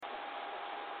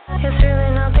It's really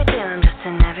no big deal, I'm just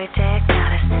an everyday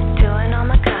goddess, doing all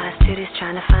my goddess duties,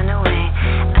 trying to find a way.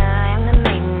 I am the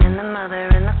maiden and the mother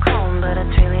and the queen, but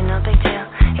it's really no big deal,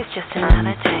 it's just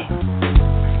another day.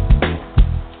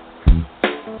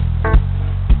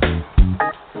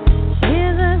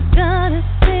 She's a goddess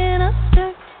in a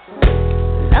skirt,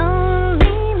 long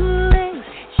lean legs,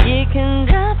 she can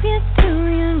drop you to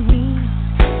your knees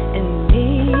and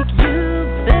make you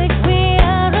beg. We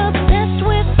are obsessed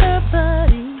with her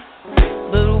body,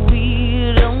 but we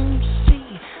don't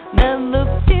see that the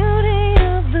beauty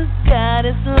of the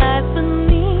goddess lies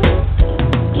beneath.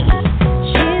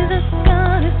 She's a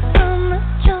goddess on the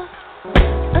chalk,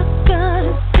 a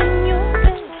goddess in your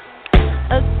bed,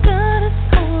 a goddess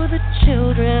for the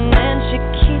children, and she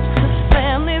keeps the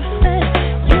family fed.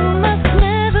 You must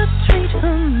never treat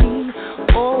her mean,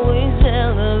 always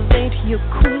elevate your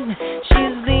queen.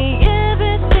 She's the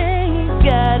everyday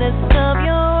goddess of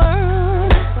your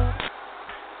world.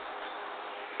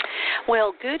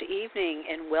 Well, good evening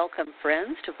and welcome,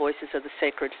 friends, to Voices of the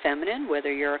Sacred Feminine,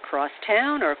 whether you're across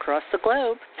town or across the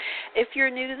globe. If you're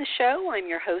new to the show, I'm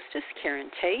your hostess, Karen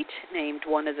Tate, named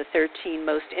one of the 13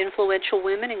 most influential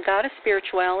women in goddess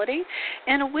spirituality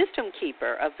and a wisdom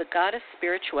keeper of the goddess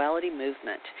spirituality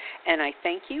movement. And I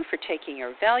thank you for taking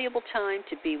your valuable time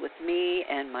to be with me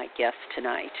and my guest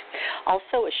tonight.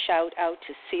 Also, a shout out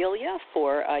to Celia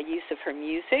for use of her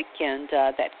music, and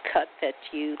that cut that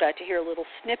you got to hear a little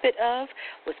snippet of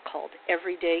was called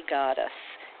Everyday Goddess.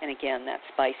 And again, that's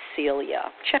by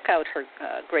Celia. Check out her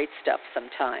great stuff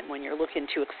sometime when you're looking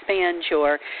to expand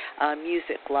your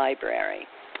music library.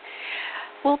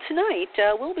 Well,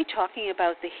 tonight we'll be talking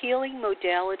about the healing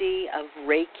modality of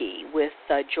Reiki with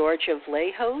Georgia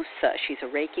Vlahos. She's a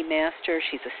Reiki Master.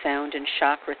 She's a sound and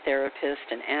chakra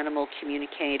therapist, an animal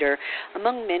communicator,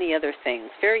 among many other things.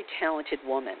 Very talented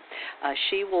woman.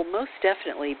 She will most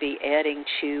definitely be adding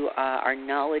to our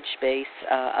knowledge base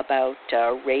about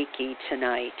Reiki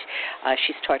tonight.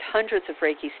 She's taught hundreds of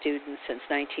Reiki students since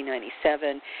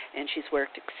 1997, and she's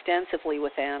worked extensively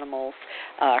with animals.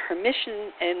 Her mission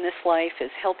in this life is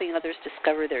helping others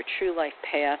discover their true life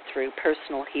path through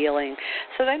personal healing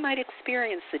so they might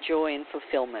experience the joy and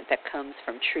fulfillment that comes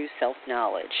from true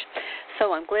self-knowledge.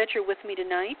 So I'm glad you're with me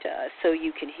tonight so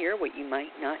you can hear what you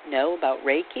might not know about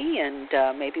Reiki,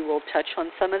 and maybe we'll touch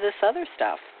on some of this other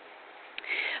stuff.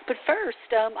 But first,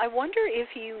 I wonder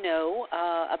if you know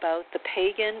about the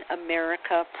Pagan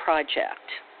America Project.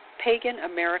 Pagan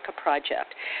America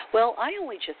Project. Well, I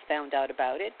only just found out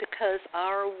about it because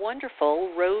our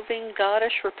wonderful roving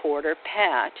goddess reporter,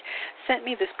 Pat, sent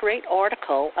me this great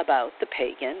article about the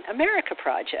Pagan America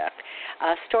Project,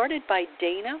 started by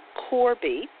Dana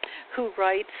Corby, who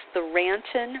writes the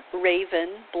Rantin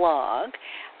Raven blog,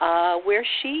 where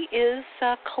she is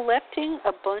collecting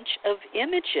a bunch of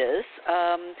images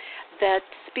that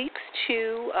speaks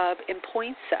to and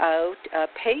points out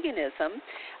paganism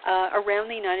around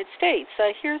the United States.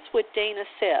 Here's what Dana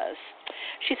says.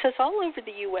 She says, all over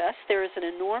the U.S. there is an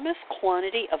enormous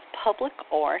quantity of public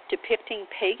art depicting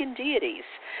pagan deities,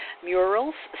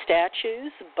 murals,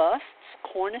 statues, busts,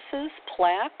 cornices,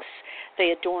 plaques.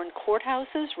 They adorn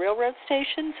courthouses, railroad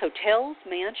stations, hotels,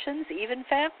 mansions, even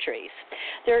factories.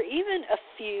 There are even a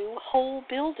few whole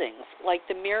buildings, like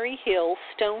the Mary Hill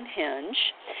Stonehenge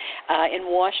in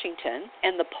Washington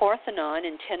and the Parthenon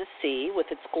in Tennessee, with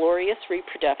its glorious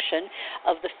reproduction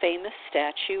of the famous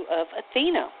statue of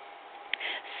Athena.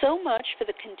 So much for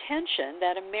the contention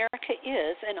that America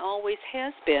is and always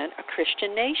has been a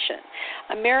Christian nation.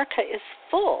 America is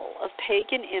full of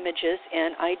pagan images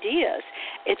and ideas.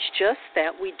 It's just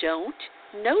that we don't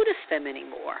notice them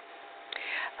anymore.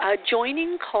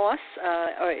 Joining costs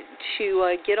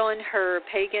to get on her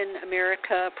Pagan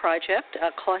America project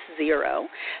costs $0.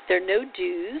 There are no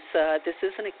dues. This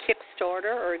isn't a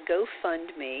Kickstarter or a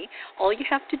GoFundMe. All you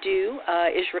have to do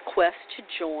is request to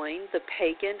join the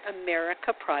Pagan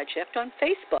America project on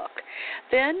Facebook.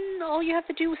 Then all you have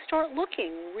to do is start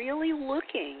looking, really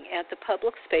looking at the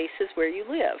public spaces where you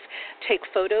live. Take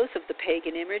photos of the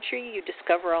pagan imagery you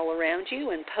discover all around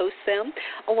you and post them,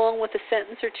 along with a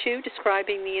sentence or two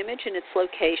describing the image and its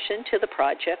location to the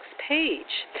project's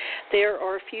page. There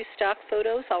are a few stock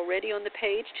photos already on the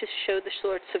page to show the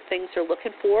sorts of things they're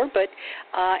looking for, but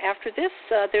after this,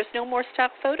 there's no more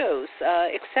stock photos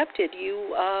accepted.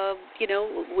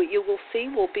 What you will see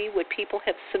will be what people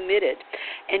have submitted,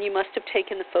 and you must have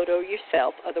taken the photo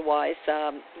yourself, otherwise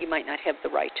you might not have the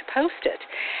right to post it.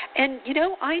 And,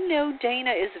 I know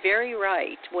Dana is very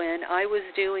right. When I was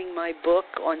doing my book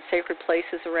on sacred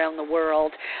places around the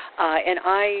world, and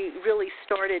I really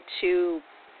started to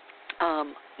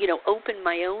open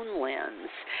my own lens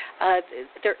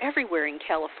they're everywhere in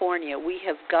California. We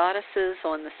have goddesses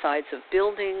on the sides of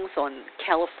buildings, on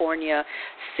California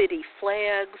city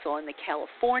flags, on the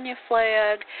California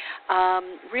flag.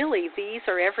 Really, these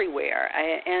are everywhere.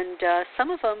 And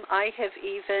some of them I have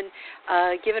even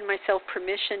given myself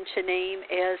permission to name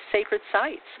as sacred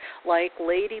sites, like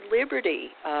Lady Liberty,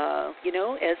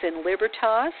 as in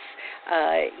Libertas,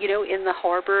 in the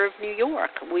harbor of New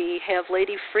York. We have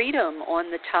Lady Freedom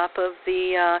on the top of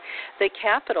the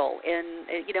Capitol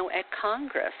at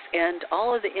Congress, and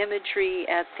all of the imagery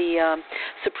at the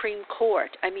Supreme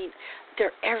Court. I mean,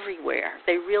 they're everywhere.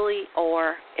 They really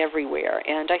are everywhere.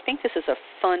 And I think this is a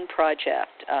fun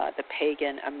project, the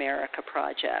Pagan America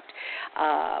Project,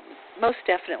 most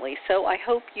definitely. So I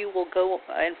hope you will go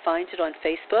and find it on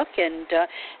Facebook and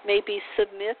maybe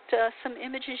submit some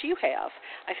images you have.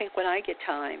 I think when I get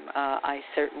time, I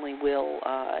certainly will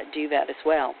do that as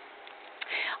well.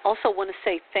 Also want to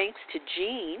say thanks to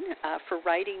Jean for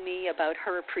writing me about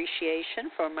her appreciation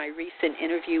for my recent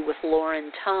interview with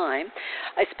Lauren Time.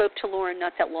 I spoke to Lauren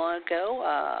not that long ago.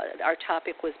 Our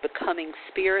topic was becoming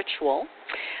spiritual.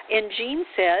 And Jean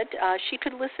said she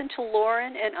could listen to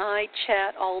Lauren and I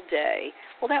chat all day.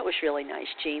 Well, that was really nice,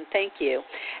 Jean. Thank you.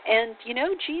 And,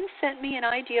 Jean sent me an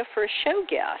idea for a show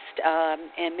guest,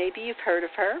 and maybe you've heard of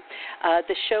her.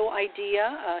 The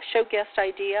show guest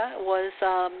idea was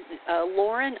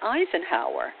Lauren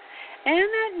Eisenhower. And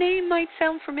that name might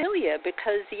sound familiar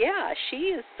because, she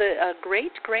is the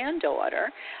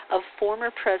great-granddaughter of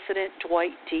former President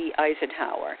Dwight D.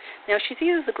 Eisenhower. Now, she's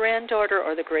either the granddaughter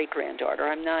or the great-granddaughter.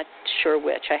 I'm not sure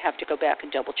which. I have to go back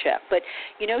and double-check. But,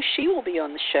 she will be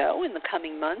on the show in the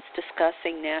coming months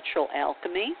discussing natural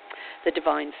alchemy, the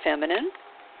divine feminine,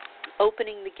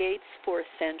 opening the gates for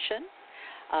ascension,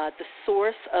 the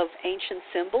source of ancient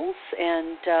symbols,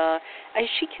 and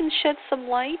she can shed some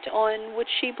light on what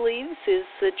she believes is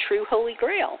the true Holy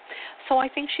Grail. So I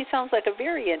think she sounds like a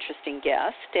very interesting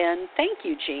guest, and thank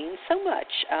you, Jean, so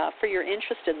much for your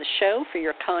interest in the show, for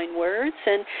your kind words,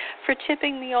 and for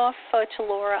tipping me off to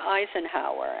Laura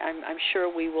Eisenhower. I'm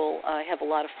sure we will have a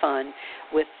lot of fun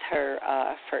with her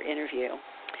interview.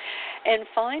 And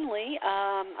finally,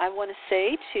 I want to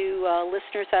say to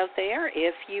listeners out there,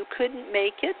 if you couldn't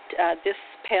make it this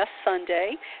past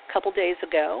Sunday, a couple days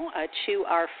ago, to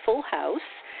our full house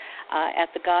at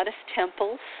the Goddess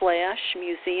Temple /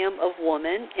 Museum of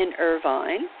Woman in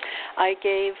Irvine, I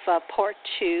gave part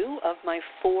 2 of my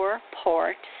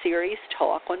 4-part series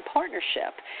talk on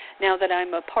partnership. Now that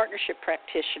I'm a partnership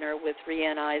practitioner with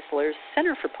Rianne Eisler's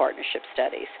Center for Partnership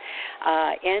Studies.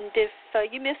 And if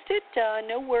you missed it,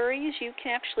 no worries. You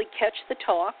can actually catch the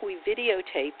talk. We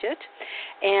videotaped it,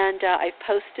 and I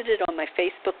posted it on my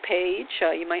Facebook page.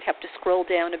 You might have to scroll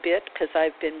down a bit because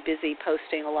I've been busy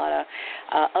posting a lot of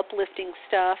uplifting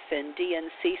stuff and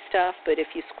DNC stuff, but if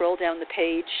you scroll down the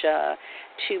page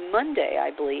to Monday, I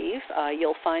believe,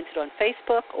 you'll find it on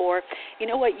Facebook, or you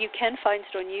know what, you can find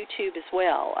it on YouTube as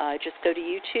well. Just go to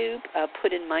YouTube,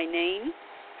 put in my name,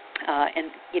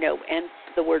 and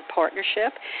the word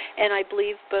partnership, and I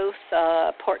believe both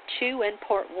part 2 and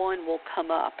part 1 will come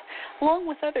up, along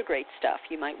with other great stuff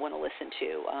you might want to listen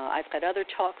to. I've got other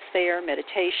talks there,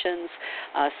 meditations,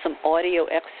 some audio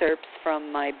excerpts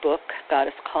from my book,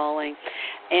 Goddess Calling,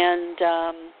 and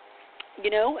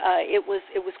it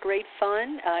was great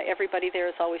fun. Everybody there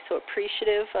is always so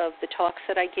appreciative of the talks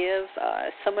that I give,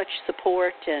 so much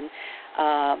support, and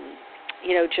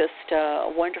just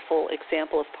a wonderful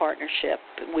example of partnership.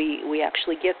 We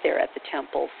actually get there at the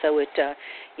temple, so it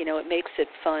makes it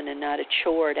fun and not a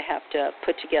chore to have to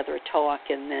put together a talk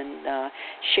and then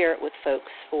share it with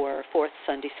folks for Fourth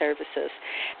Sunday services.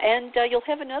 And you'll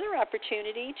have another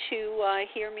opportunity to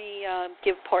hear me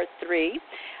give part 3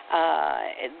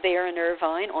 there in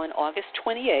Irvine on August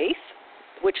 28th.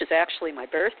 Which is actually my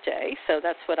birthday, so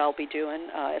that's what I'll be doing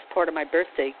as part of my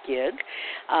birthday gig.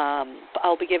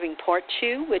 I'll be giving part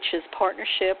 2, which is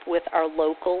partnership with our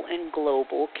local and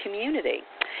global community.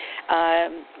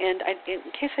 And in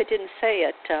case I didn't say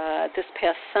it, this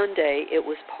past Sunday it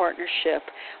was partnership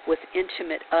with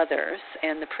intimate others,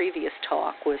 and the previous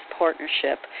talk was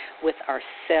partnership with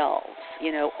ourselves.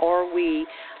 Are we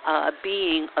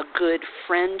being a good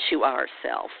friend to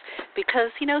ourselves? Because,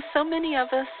 so many of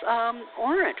us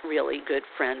aren't really good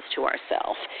friends to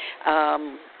ourselves.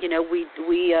 We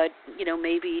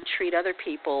maybe treat other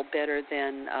people better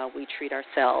than we treat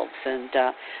ourselves. And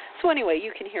so anyway,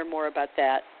 you can hear more about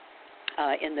that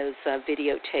in those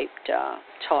videotaped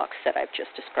talks that I've just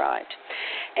described.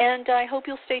 And I hope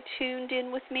you'll stay tuned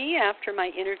in with me after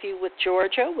my interview with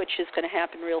Georgia, which is going to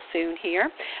happen real soon here.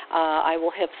 I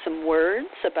will have some words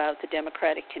about the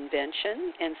Democratic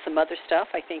Convention and some other stuff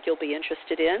I think you'll be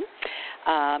interested in,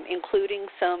 including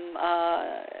some,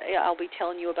 I'll be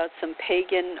telling you about some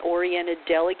pagan-oriented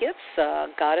delegates,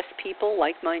 goddess people,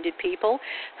 like-minded people,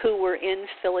 who were in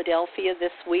Philadelphia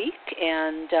this week,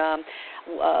 and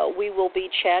we will be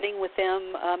chatting with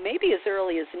them maybe as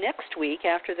early as next week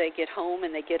after they get home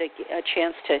and they get a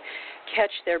chance to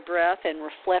catch their breath and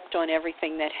reflect on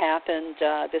everything that happened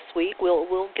this week.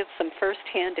 We'll give some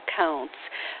firsthand accounts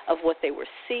of what they were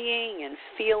seeing and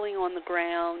feeling on the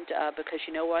ground because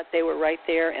you know what? They were right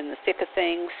there in the thick of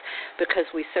things, because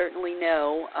we certainly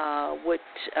know what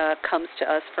comes to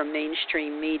us from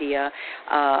mainstream media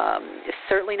is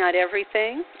certainly not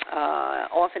everything.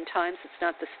 Oftentimes it's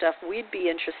not the stuff we'd be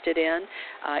interested in.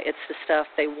 It's the stuff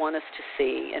they want us to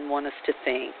see and want us to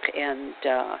think, and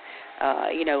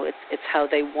it's how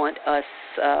they want us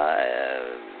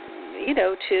to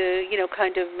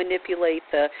kind of manipulate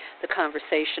the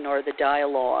conversation or the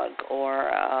dialogue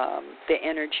or the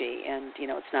energy, and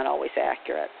it's not always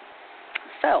accurate.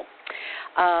 So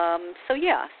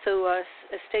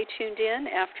stay tuned in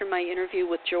after my interview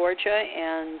with Georgia,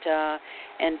 and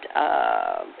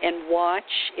watch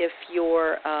if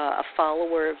you're a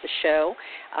follower of the show,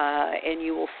 and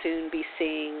you will soon be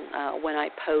seeing when I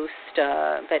post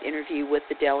that interview with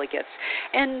the delegates.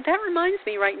 And that reminds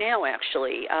me right now,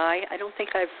 actually, I don't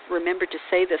think I've remembered to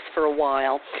say this for a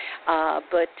while,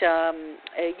 but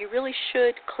you really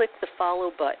should click the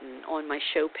follow button on my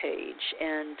show page,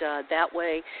 and that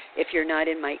way, if you're not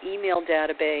in my email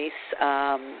database,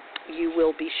 you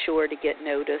will be sure to get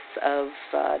notice of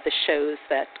the shows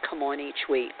that come on each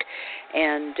week,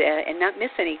 and not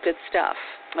miss any good stuff.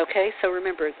 Okay, so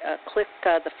remember, click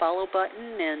the follow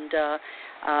button, and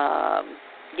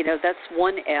that's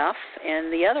one F,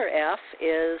 and the other F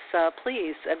is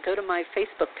please go to my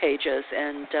Facebook pages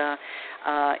and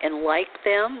like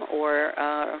them or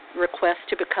request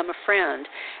to become a friend.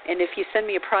 And if you send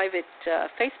me a private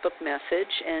Facebook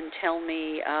message and tell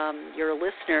me you're a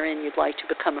listener and you'd like to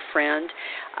become a friend,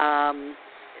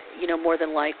 more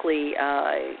than likely,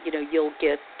 you'll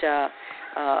get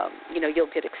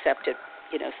accepted,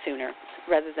 sooner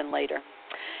rather than later.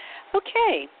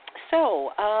 Okay.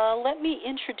 So let me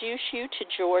introduce you to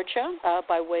Georgia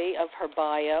by way of her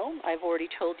bio. I've already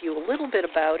told you a little bit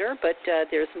about her, but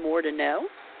there's more to know.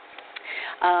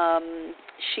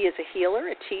 She is a healer,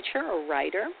 a teacher, a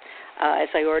writer. As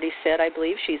I already said, I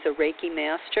believe she's a Reiki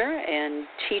Master and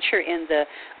teacher in the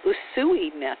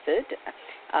Usui Method.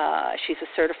 She's a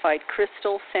certified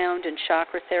crystal, sound, and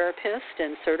chakra therapist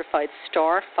and certified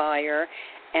Starfire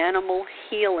animal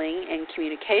healing and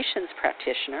communications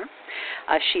practitioner.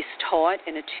 She's taught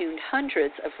and attuned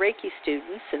hundreds of Reiki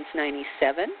students since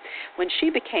 '97 when she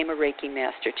became a Reiki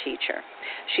Master Teacher.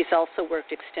 She's also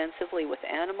worked extensively with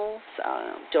animals,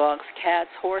 dogs, cats,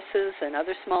 horses, and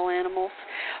other small animals.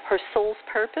 Her soul's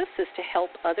purpose is to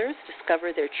help others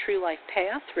discover their true life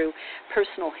path through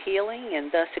personal healing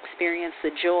and thus experience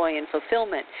the joy and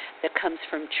fulfillment that comes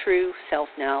from true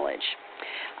self-knowledge.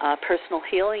 Personal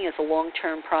healing is a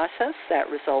long-term process that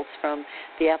results from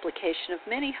the application of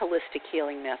many holistic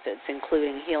healing methods,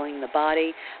 including healing the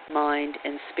body, mind,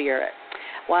 and spirit.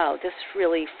 Wow, this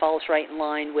really falls right in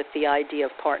line with the idea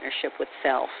of partnership with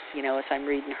self, as I'm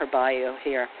reading her bio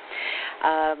here.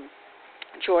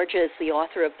 Georgia is the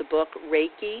author of the book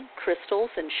Reiki, Crystals,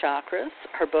 and Chakras.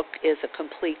 Her book is a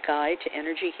complete guide to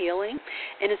energy healing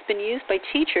and has been used by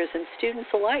teachers and students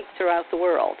alike throughout the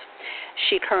world.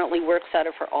 She currently works out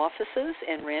of her offices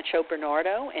in Rancho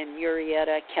Bernardo and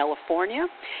Murrieta, California,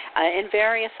 and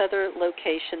various other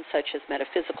locations such as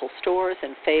metaphysical stores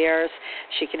and fairs.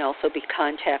 She can also be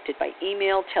contacted by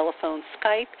email, telephone,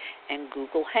 Skype, and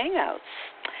Google Hangouts.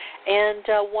 And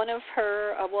one of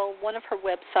her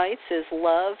websites is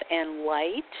Love and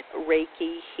Light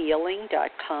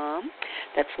ReikiHealing.com.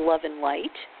 That's Love and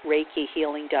Light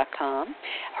ReikiHealing.com.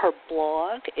 Her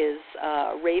blog is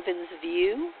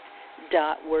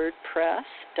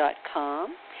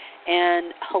ravensview.wordpress.com,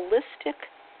 and Holistic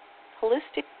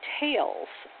Tales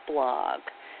blog.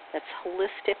 That's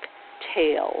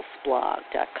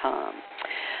HolisticTalesblog.com.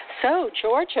 So,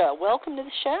 Georgia, welcome to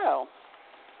the show.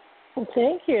 Well,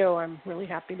 thank you. I'm really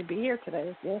happy to be here today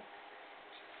with you.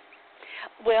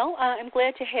 Well, I'm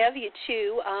glad to have you,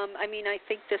 too. I mean, I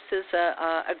think this is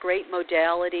a great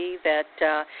modality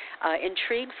that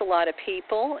intrigues a lot of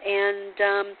people. And,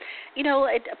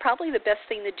 probably the best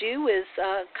thing to do is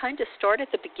kind of start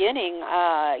at the beginning.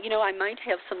 I might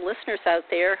have some listeners out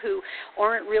there who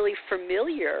aren't really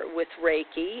familiar with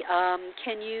Reiki.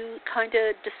 Can you kind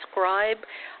of describe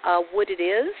what it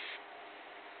is?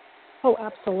 Oh,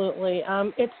 absolutely.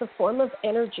 It's a form of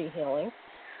energy healing.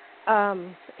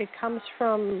 It comes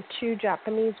from two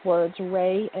Japanese words,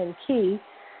 rei and ki.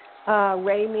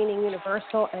 Rei meaning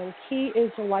universal, and ki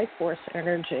is a life force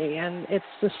energy, and it's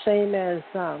the same as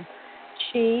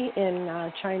chi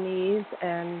in Chinese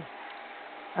and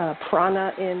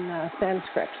prana in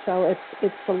Sanskrit. So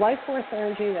it's the life force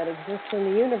energy that exists in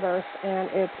the universe, and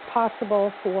it's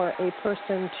possible for a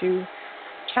person to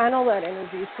channel that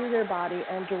energy through their body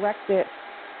and direct it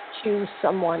to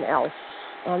someone else.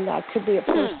 That could be a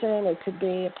person, it could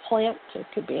be a plant, it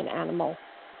could be an animal.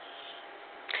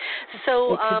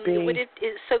 So,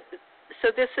 so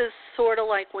this is sort of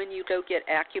like when you go get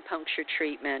acupuncture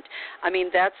treatment. I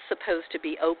mean, that's supposed to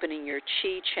be opening your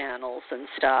chi channels and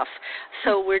stuff.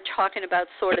 So we're talking about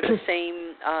sort of the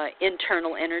same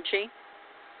internal energy?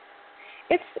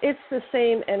 It's the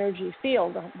same energy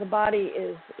field. The body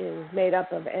is made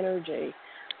up of energy.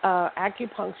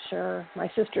 Acupuncture, my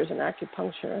sister's an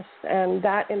acupuncturist, and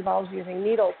that involves using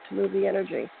needles to move the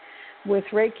energy. With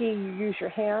Reiki, you use your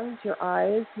hands, your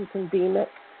eyes, you can beam it,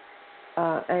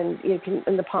 and you can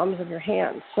in the palms of your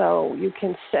hands. So you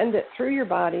can send it through your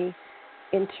body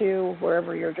into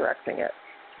wherever you're directing it.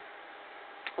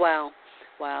 Wow.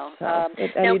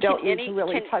 So you don't need to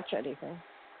really touch anything.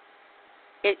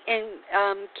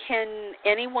 Can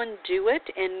anyone do it?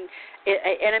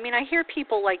 And I mean, I hear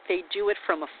people like they do it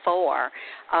from afar.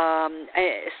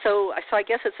 So I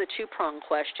guess it's a two-pronged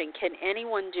question. Can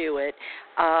anyone do it?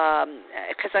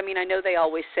 Because I mean, I know they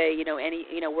always say,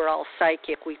 we're all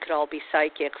psychic. We could all be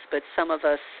psychics, but some of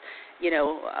us,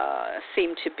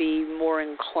 seem to be more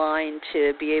inclined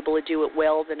to be able to do it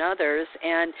well than others.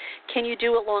 And can you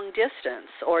do it long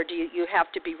distance, or do you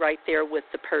have to be right there with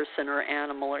the person or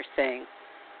animal or thing?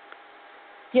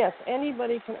 Yes,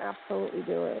 anybody can absolutely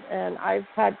do it. And I've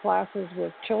had classes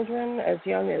with children as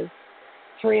young as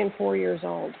 3 and 4 years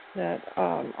old that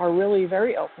are really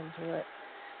very open to it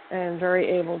and very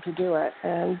able to do it.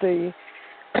 And the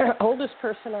oldest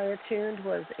person I attuned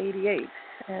was 88,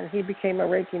 and he became a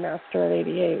Reiki Master at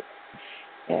 88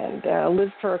 and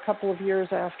lived for a couple of years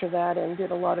after that and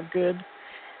did a lot of good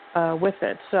with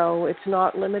it. So it's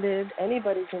not limited.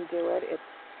 Anybody can do it.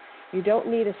 You don't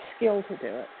need a skill to do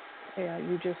it.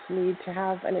 You just need to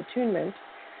have an attunement,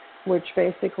 which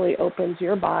basically opens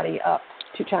your body up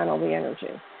to channel the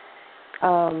energy.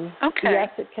 Okay. Yes,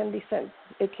 it can be sent.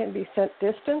 It can be sent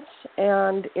distance,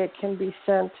 and it can be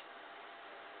sent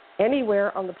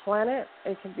anywhere on the planet.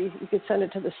 You could send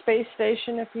it to the space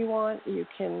station if you want. You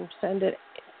can send it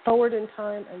forward in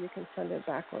time, and you can send it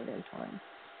backward in time.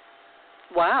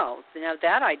 Wow! Now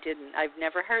that I've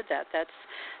never heard that.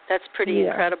 That's pretty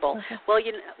incredible. Well,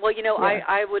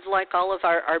 I would like all of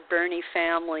our Bernie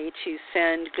family to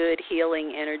send good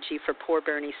healing energy for poor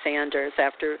Bernie Sanders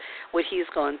after what he's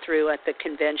gone through at the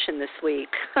convention this week.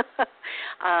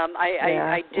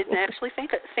 I didn't actually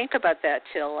think about that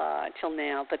till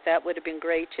now, but that would have been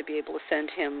great to be able to send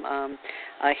him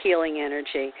healing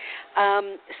energy.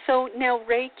 So now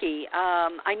Reiki,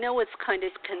 I know it's kind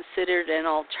of considered an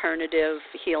alternative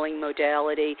healing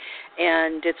modality,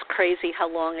 and it's crazy how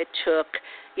long it took,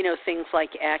 things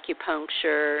like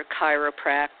acupuncture,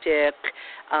 chiropractic,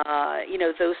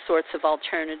 those sorts of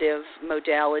alternative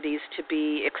modalities to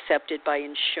be accepted by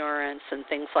insurance and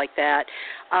things like that.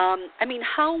 I mean,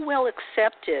 how well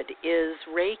accepted is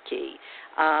Reiki,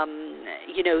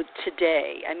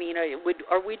 today? I mean,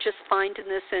 are we just finding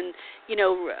this in,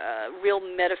 real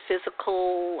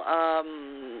metaphysical,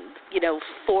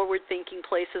 forward-thinking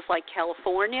places like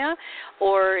California,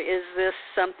 or is this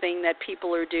something that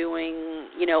people are doing,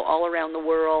 all around the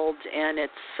world, and is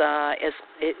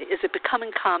it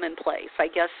becoming commonplace? I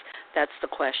guess that's the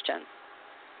question.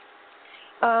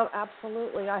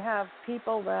 Absolutely. I have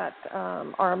people that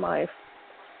are my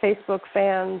Facebook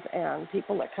fans and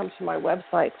people that come to my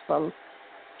websites from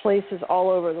places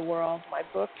all over the world. My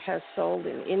book has sold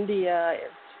in India,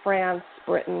 France,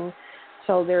 Britain.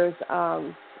 So there's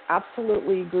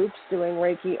absolutely groups doing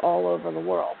Reiki all over the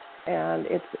world, and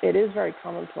it is very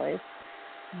commonplace.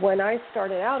 When I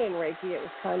started out in Reiki, it was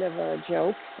kind of a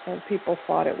joke, and people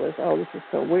thought it was, this is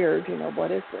so weird, what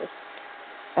is this?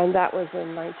 And that was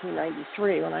in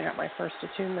 1993 when I got my first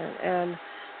attunement. And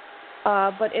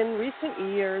But in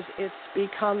recent years, it's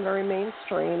become very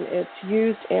mainstream. It's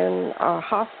used in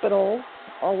hospitals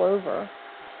all over,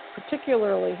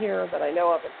 particularly here that I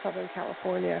know of in Southern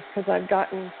California, because I've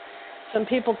gotten some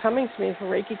people coming to me for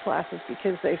Reiki classes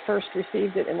because they first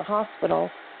received it in the hospital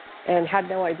and had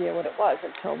no idea what it was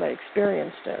until they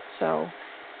experienced it. So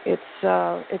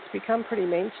it's become pretty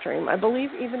mainstream. I believe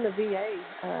even the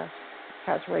VA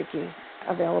has Reiki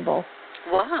available.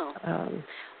 Wow.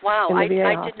 Wow. I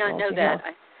did not know that.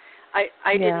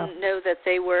 I didn't know that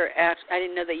they were. I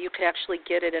didn't know that you could actually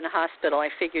get it in a hospital. I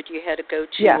figured you had to go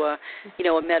to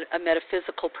a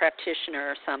metaphysical practitioner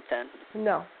or something.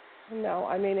 No.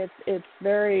 I mean, it's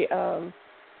very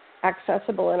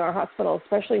accessible in our hospital,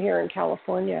 especially here in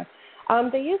California.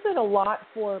 They use it a lot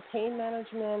for pain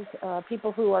management,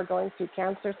 people who are going through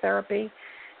cancer therapy,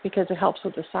 because it helps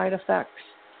with the side effects.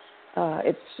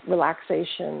 It's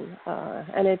relaxation,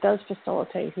 and it does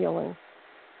facilitate healing.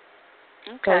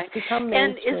 Okay. So it's become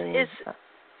mainstream. And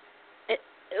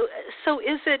so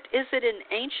is it an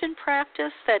ancient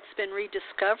practice that's been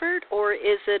rediscovered, or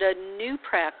is it a new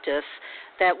practice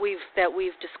that we've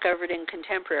discovered in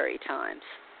contemporary times?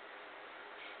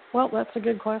 Well, that's a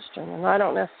good question, and I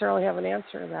don't necessarily have an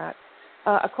answer to that.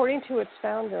 According to its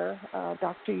founder,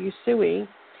 Dr. Usui,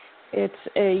 it's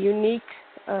a unique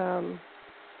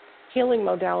healing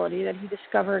modality that he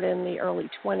discovered in the early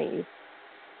 20s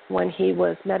when he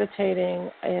was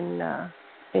meditating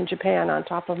in Japan on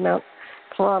top of Mount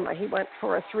Karama. He went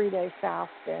for a 3-day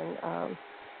fast and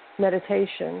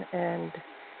meditation, and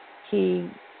he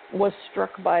was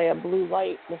struck by a blue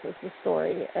light, this is the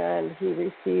story, and he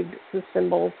received the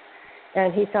symbols,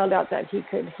 and he found out that he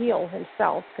could heal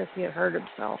himself because he had hurt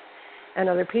himself and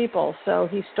other people. So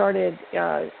he started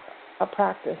a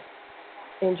practice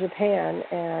in Japan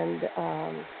and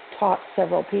taught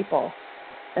several people,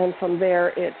 and from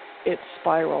there it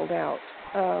spiraled out.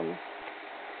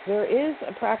 There is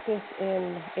a practice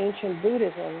in ancient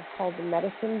Buddhism called the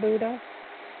Medicine Buddha,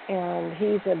 and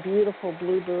he's a beautiful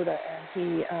blue Buddha,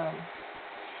 and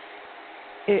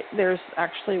there's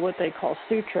actually what they call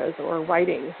sutras or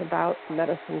writings about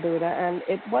Medicine Buddha, and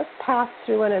it was passed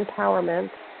through an empowerment,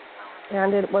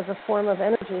 and it was a form of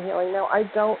energy healing. Now,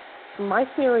 my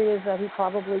theory is that he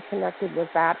probably connected with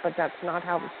that, but that's not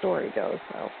how the story goes,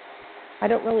 so I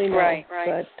don't really know. Right.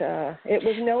 But it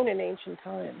was known in ancient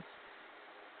times.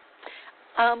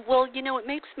 Well, it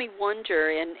makes me wonder,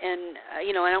 and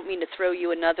I don't mean to throw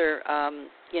you another,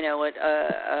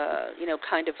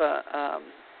 kind of a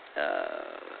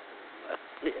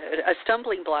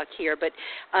stumbling block here, but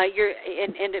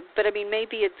but I mean,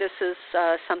 maybe this is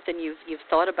something you've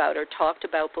thought about or talked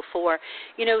about before.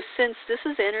 Since this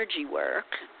is energy work,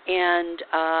 and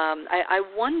I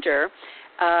wonder.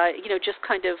 Just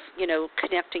kind of,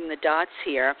 connecting the dots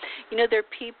here. There are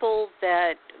people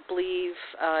that believe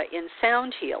in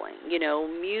sound healing,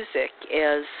 music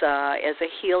as a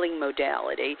healing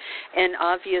modality, and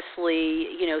obviously,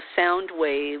 sound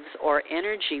waves or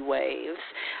energy waves.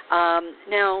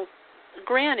 Now,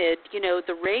 granted,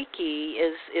 the Reiki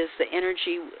is the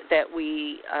energy that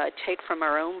we take from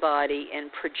our own body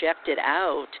and project it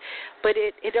out, but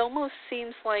it almost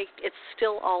seems like it's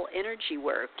still all energy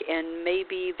work, and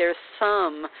maybe there's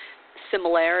some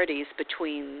similarities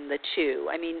between the two.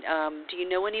 I mean, do you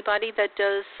know anybody that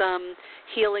does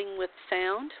healing with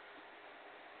sound?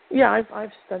 Yeah,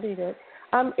 I've studied it.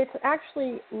 It's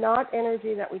actually not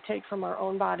energy that we take from our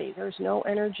own body. There's no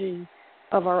energy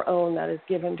of our own that is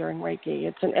given during Reiki.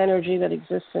 It's an energy that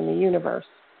exists in the universe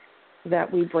that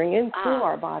we bring in through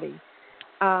our body.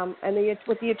 And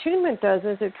what the attunement does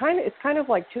is it's kind of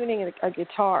like tuning a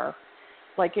guitar.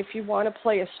 Like if you want to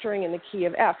play a string in the key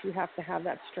of F, you have to have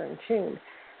that string tuned.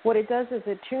 What it does is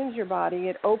it tunes your body,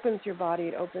 it opens your body,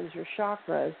 it opens your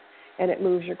chakras, and it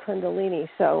moves your kundalini.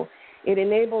 So it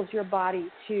enables your body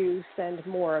to send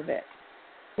more of it.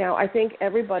 Now, I think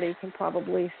everybody can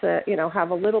probably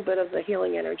have a little bit of the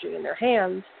healing energy in their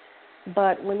hands,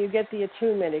 but when you get the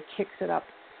attunement, it kicks it up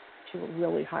to a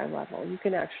really high level. You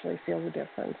can actually feel the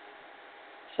difference.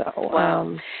 So,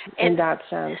 wow. In that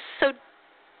sense. So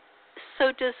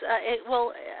does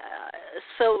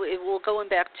so it will going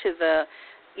back to the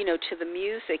to the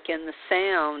music and the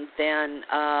sound. Then,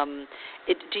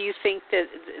 do you think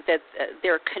that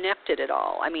they're connected at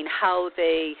all? I mean, how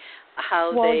they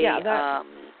how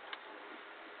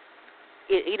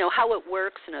it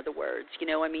works, in other words.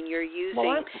 I mean, you're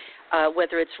using,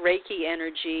 whether it's Reiki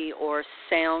energy or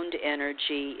sound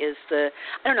energy, I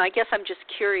don't know, I guess I'm just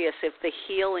curious if the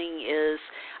healing is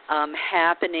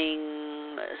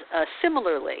happening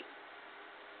similarly.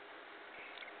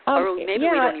 Or maybe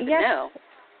we don't even know.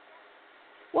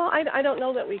 Well, I don't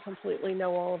know that we completely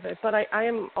know all of it, but I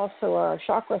am also a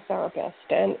chakra therapist,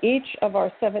 and each of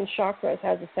our 7 chakras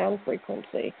has a sound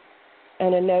frequency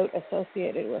and a note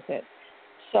associated with it.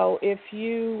 So if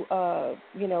you,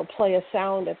 play a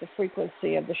sound at the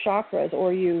frequency of the chakras,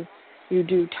 or you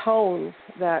do tones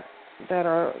that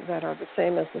are the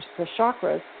same as the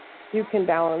chakras, you can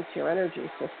balance your energy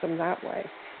system that way.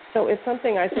 So it's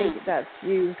something I think that's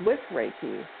used with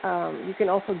Reiki. You can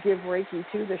also give Reiki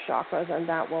to the chakras, and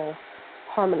that will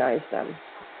harmonize them.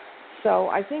 So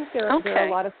I think there are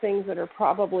a lot of things that are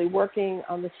probably working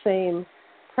on the same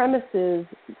premises,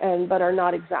 but are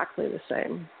not exactly the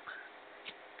same.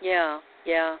 Yeah.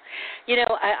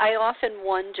 I often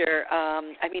wonder,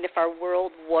 if our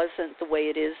world wasn't the way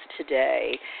it is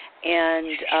today,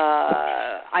 and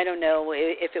I don't know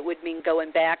if it would mean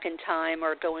going back in time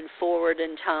or going forward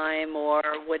in time or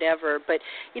whatever, but,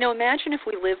 imagine if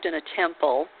we lived in a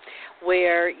temple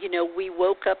where, we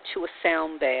woke up to a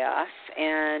sound bath,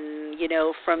 and,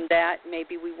 from that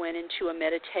maybe we went into a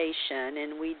meditation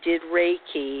and we did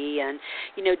Reiki, and,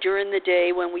 during the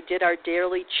day when we did our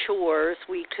daily chores,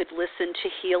 we could listen to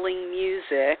healing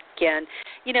music, and,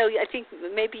 I think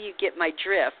maybe you get my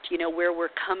drift, where we're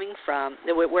coming from,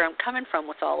 where I'm coming from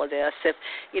with all of this.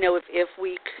 If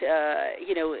we,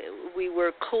 we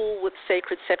were cool with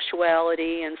sacred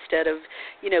sexuality instead of,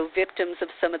 victims of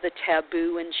some of the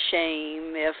taboo and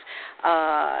shame, if,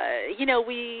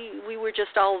 we were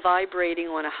just all vibrating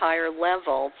on a higher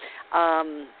level,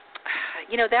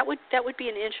 that would be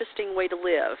an interesting way to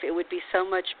live. It would be so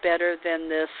much better than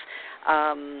this,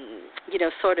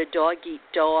 sort of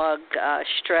dog-eat-dog,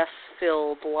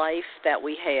 stress-filled life that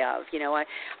we have.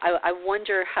 I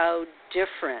wonder how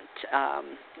different,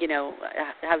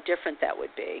 how different that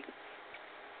would be.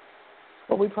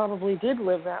 Well, we probably did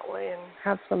live that way and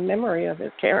have some memory of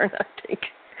it, Karen.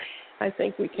 I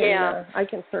think we can. Yeah. I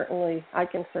can certainly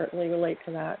relate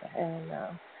to that, and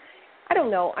I don't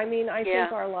know. I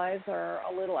think our lives are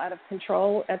a little out of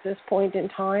control at this point in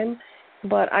time,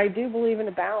 but I do believe in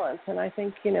a balance, and I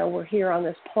think we're here on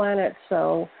this planet,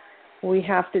 so we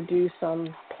have to do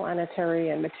some planetary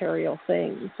and material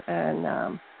things, and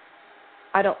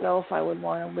I don't know if I would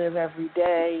want to live every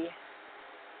day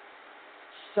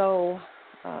so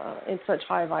in such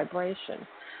high vibration.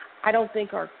 I don't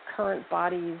think our current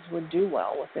bodies would do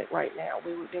well with it right now.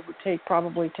 It would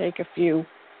probably take a few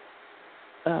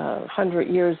 100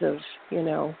 years of,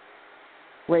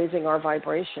 raising our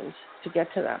vibrations to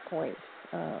get to that point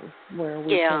where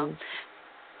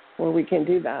we can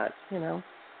do that,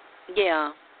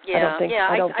 Yeah.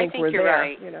 I don't think we're you're there,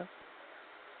 right.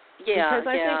 Yeah. Because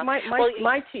I think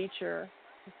my teacher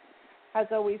has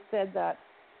always said that,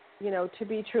 to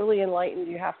be truly enlightened,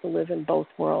 you have to live in both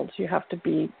worlds. You have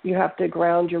to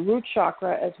ground your root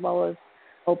chakra as well as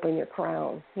open your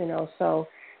crown. So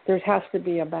there has to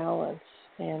be a balance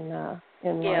in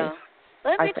life.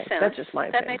 That makes sense. That's just my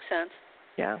opinion. That makes sense.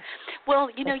 Yeah. Well,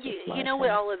 what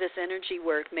all of this energy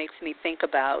work makes me think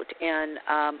about, and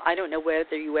I don't know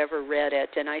whether you ever read it,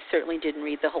 and I certainly didn't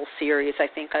read the whole series. I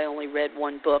think I only read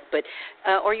one book, but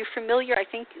are you familiar? I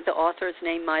think the author's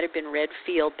name might have been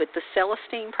Redfield, but the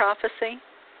Celestine Prophecy?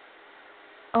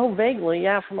 Oh, vaguely,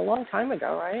 yeah, from a long time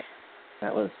ago, right?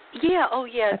 That was. Yeah.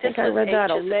 I think I read that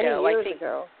many years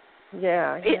ago.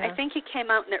 Yeah. I think it came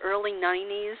out in the early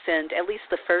 90s, and at least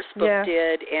the first book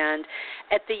did. And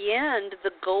at the end,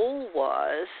 the goal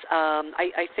was,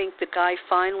 I think the guy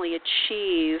finally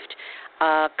achieved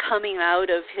coming out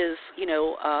of his,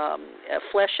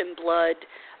 flesh and blood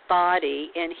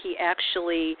body, and he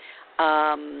actually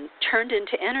turned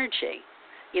into energy.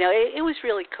 It was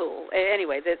really cool.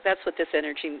 Anyway, that's what this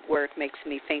energy work makes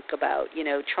me think about,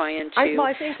 trying to...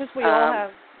 I think because we all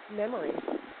have memories.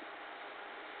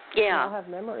 Yeah. We all have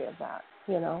memory of that,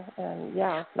 and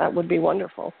that would be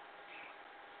wonderful.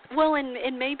 Well,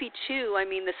 and maybe too,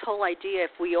 this whole idea,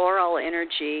 if we are all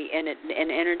energy and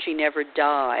energy never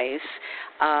dies,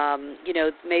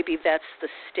 maybe that's the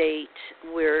state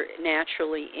we're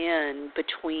naturally in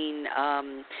between,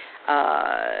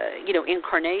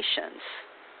 incarnations.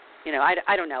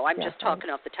 I don't know. I'm just talking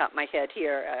off the top of my head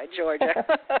here, Georgia.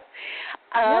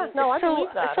 I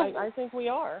believe that. I think we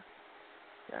are.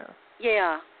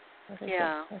 Yeah. I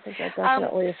think that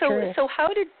definitely is true. So how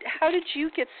did you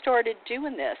get started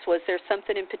doing this? Was there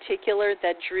something in particular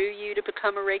that drew you to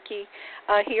become a Reiki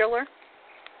healer?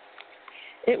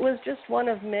 It was just one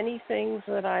of many things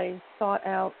that I sought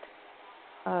out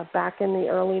back in the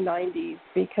early 90s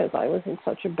because I was in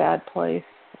such a bad place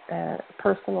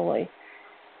personally.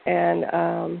 And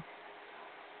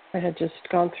I had just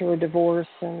gone through a divorce,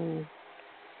 and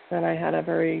then I had a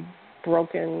very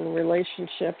broken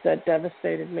relationship that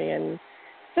devastated me, and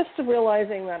just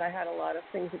realizing that I had a lot of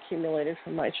things accumulated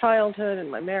from my childhood and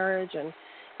my marriage, and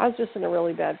I was just in a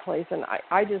really bad place, and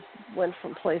I just went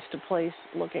from place to place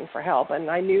looking for help, and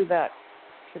I knew that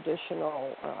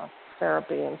traditional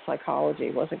therapy and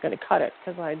psychology wasn't going to cut it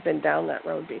because I'd been down that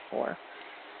road before.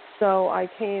 So I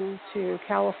came to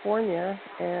California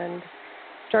and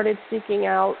started seeking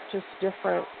out just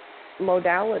different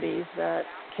modalities that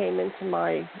came into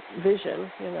my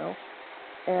vision,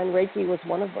 and Reiki was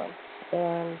one of them.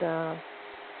 And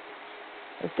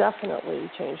it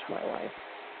definitely changed my life.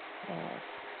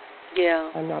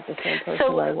 Yeah. I'm not the same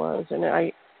person I was. And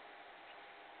I...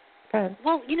 Go ahead.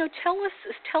 Well, tell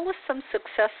us some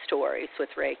success stories with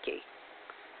Reiki.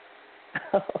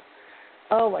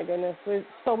 Oh, my goodness. There's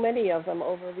so many of them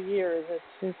over the years.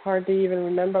 It's hard to even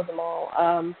remember them all.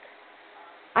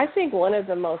 I think one of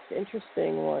the most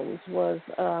interesting ones was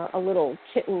a little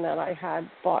kitten that I had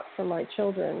bought for my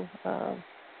children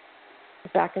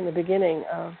back in the beginning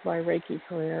of my Reiki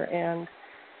career. And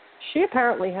she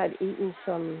apparently had eaten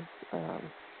some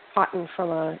cotton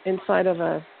from inside of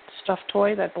a stuffed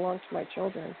toy that belonged to my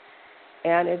children.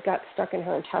 And it got stuck in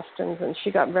her intestines, and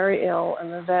she got very ill,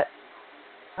 and the vet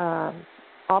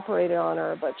operated on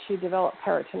her, but she developed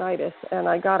peritonitis. And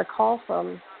I got a call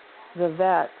from the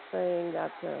vet saying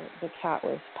that the cat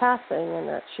was passing and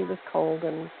that she was cold,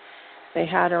 and they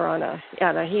had her on a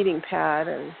heating pad,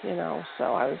 and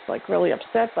so I was like really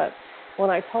upset. But when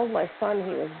I told my son,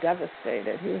 he was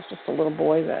devastated. He was just a little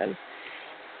boy then.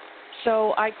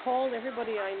 So I called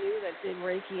everybody I knew that did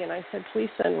Reiki, and I said, please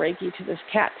send Reiki to this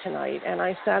cat tonight. And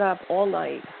I sat up all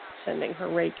night sending her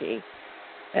Reiki.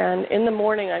 And in the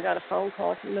morning, I got a phone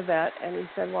call from the vet, and he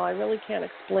said, well, I really can't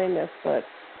explain this, but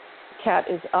the cat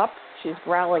is up. She's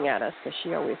growling at us because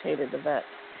she always hated the vet.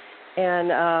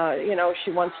 And,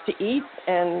 she wants to eat,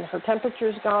 and her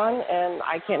temperature's gone, and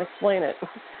I can't explain it.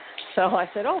 So I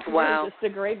said, oh, wow. You're just a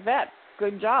great vet.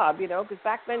 Good job, because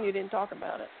back then you didn't talk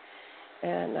about it.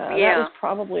 And that was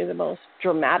probably the most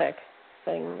dramatic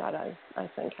thing that I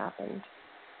think happened.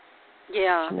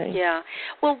 Yeah, yeah.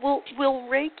 Well, will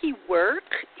Reiki work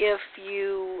if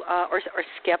you are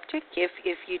skeptic,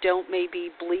 if you don't maybe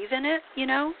believe in it,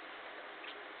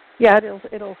 Yeah,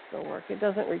 it'll still work. It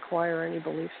doesn't require any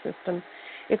belief system.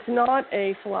 It's not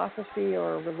a philosophy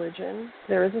or a religion.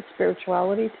 There is a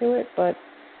spirituality to it, but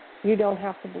you don't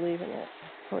have to believe in it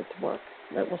for it to work.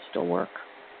 It will still work.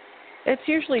 It's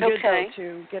usually good, though,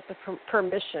 to get the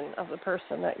permission of the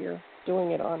person that you're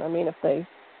doing it on. I mean, if they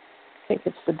think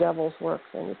it's the devil's work,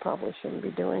 then you probably shouldn't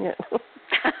be doing it.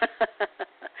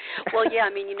 Well, yeah, I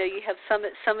mean, you have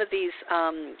some of these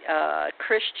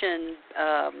Christian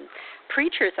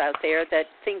preachers out there that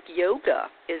think yoga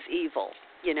is evil,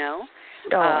 can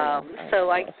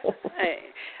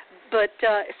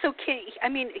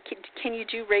you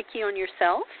do Reiki on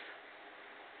yourself?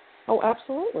 Oh,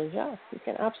 absolutely, yeah. You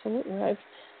can absolutely.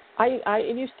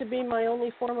 It used to be my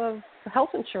only form of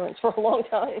health insurance for a long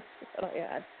time that I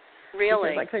had. Really?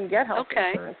 Because I couldn't get health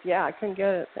insurance. Yeah, I couldn't get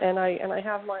it. And I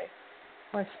have my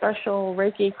special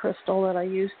Reiki crystal that I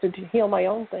use to heal my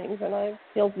own things, and I've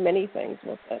healed many things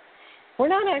with it. We're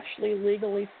not actually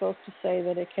legally supposed to say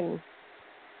that it can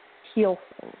heal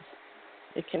things.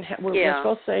 It can. We're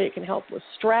supposed to say it can help with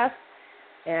stress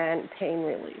and pain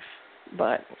relief,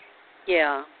 but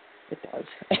yeah. It does.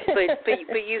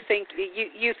 but you think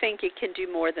it can do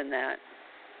more than that?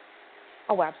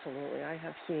 Oh, absolutely. I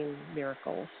have seen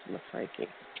miracles with Reiki.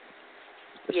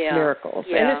 Miracles.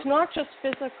 Yeah. And it's not just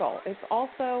physical. It's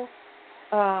also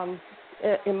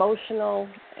emotional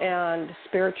and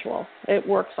spiritual. It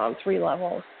works on 3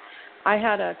 levels. I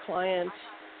had a client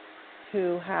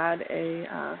who had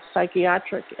a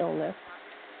psychiatric illness,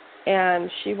 and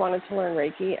she wanted to learn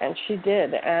Reiki, and she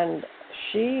did. And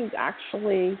she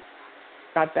actually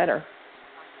got better.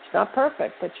 She's not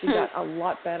perfect, but she got a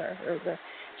lot better. There was a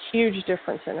huge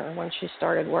difference in her when she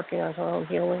started working on her own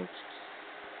healing.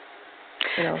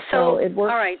 So it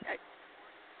works. All right.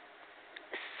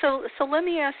 So let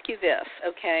me ask you this,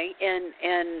 okay? And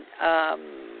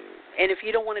if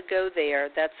you don't want to go there,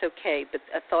 that's okay. But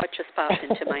a thought just popped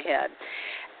into my head.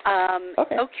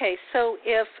 Okay. So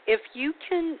if you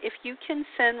can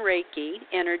send Reiki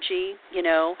energy,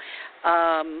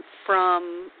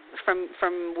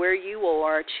 from where you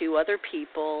are to other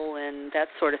people and that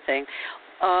sort of thing.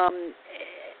 All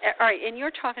right, and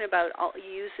you're talking about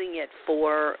using it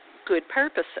for good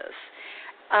purposes.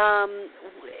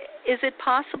 Is it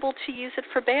possible to use it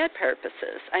for bad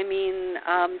purposes? I mean,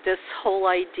 this whole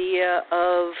idea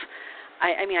of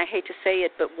I mean, I hate to say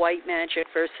it, but white magic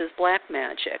versus black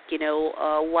magic,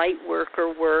 light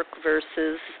worker work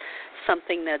versus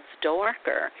something that's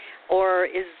darker? Or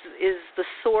is the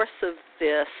source of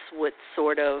this what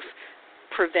sort of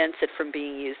prevents it from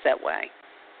being used that way?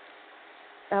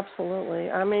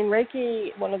 Absolutely. I mean,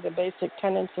 Reiki, one of the basic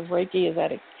tenets of Reiki is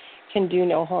that it can do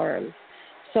no harm.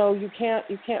 So you can't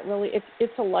really,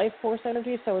 it's a life force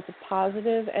energy, so it's a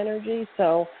positive energy,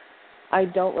 so I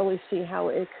don't really see how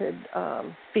it could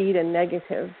feed a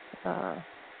negative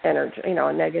energy,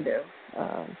 a negative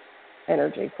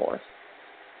energy force.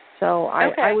 So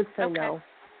I would say no.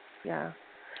 Yeah.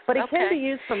 But it can be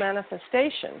used for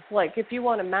manifestation. Like if you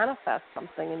want to manifest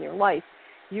something in your life,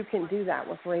 you can do that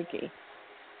with Reiki.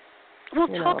 We'll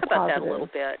talk about that a little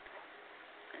bit.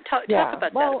 Talk about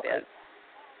that a bit.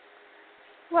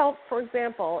 Well, for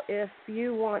example, if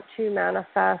you want to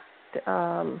manifest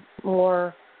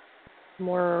more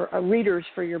readers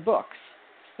for your books,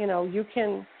 you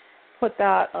can put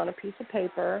that on a piece of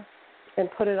paper and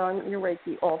put it on your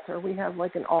Reiki altar. We have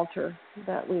like an altar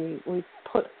that we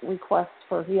put requests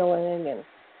for healing and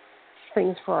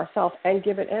things for ourselves and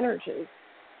give it energy.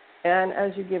 And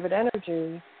as you give it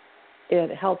energy,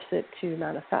 it helps it to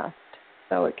manifest.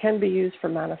 So it can be used for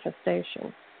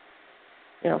manifestation,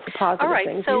 for positive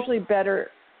things. So usually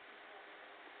better.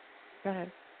 Go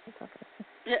ahead. It's okay.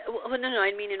 Yeah, well, no, I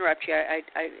didn't mean to interrupt you. I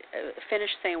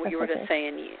finished saying what you were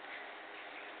saying.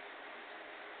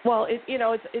 Well,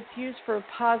 it's used for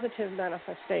positive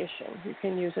manifestation. You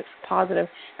can use it for positive,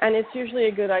 and it's usually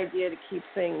a good idea to keep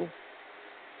things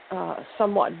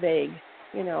somewhat vague.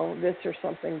 This or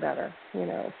something better.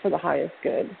 For the highest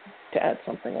good, to add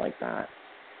something like that,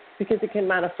 because it can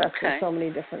manifest in so many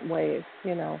different ways.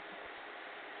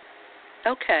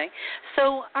 Okay.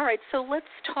 So, all right. So let's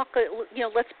talk.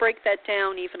 Let's break that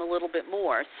down even a little bit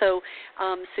more. So,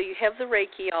 so you have the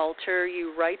Reiki altar.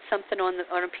 You write something on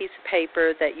a piece of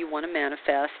paper that you want to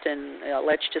manifest, and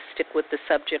let's just stick with the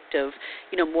subject of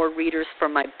more readers for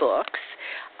my books.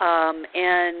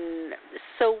 And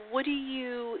so, what do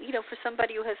you for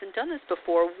somebody who hasn't done this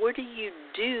before? What do you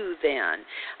do then?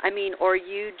 I mean, are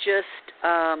you just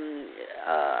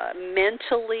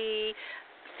mentally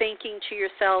thinking to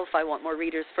yourself, I want more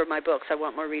readers for my books, I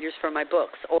want more readers for my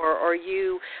books? Or are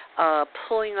you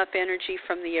pulling up energy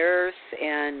from the earth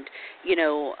and,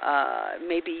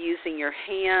 maybe using your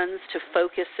hands to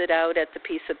focus it out at the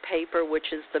piece of paper,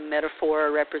 which is the metaphor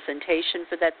or representation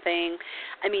for that thing?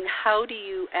 I mean, how do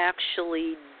you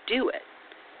actually do it?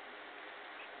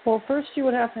 Well, first you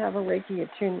would have to have a Reiki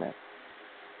attunement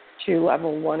to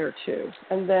level 1 or 2.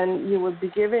 And then you would be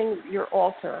giving your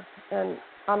altar. And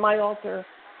on my altar,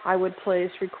 I would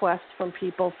place requests from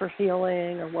people for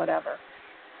healing or whatever.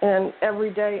 And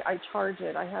every day I charge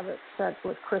it. I have it set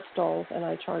with crystals, and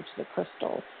I charge the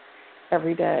crystals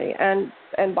every day. And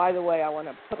by the way, I want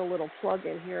to put a little plug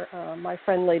in here. My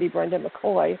friend Lady Brenda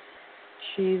McCoy,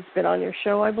 she's been on your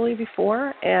show, I believe,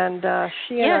 before, and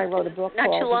she and I wrote a book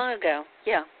not too long ago.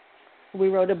 Yeah. We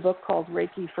wrote a book called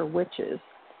Reiki for Witches,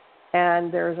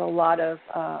 and there's a lot of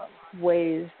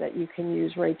ways that you can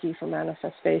use Reiki for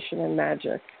manifestation and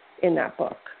magic in that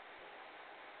book.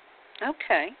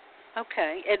 Okay.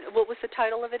 And what was the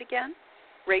title of it again?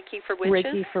 Reiki for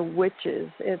Witches? Reiki for Witches.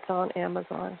 It's on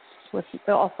Amazon with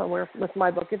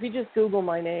my book. If you just Google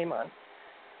my name on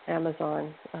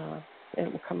Amazon,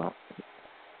 it will come up.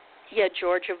 Yeah,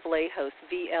 Georgia Vlahos,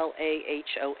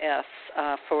 Vlahos,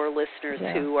 for listeners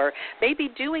who are maybe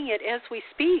doing it as we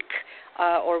speak,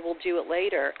 or will do it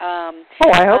later. I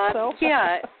hope so.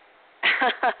 Yeah.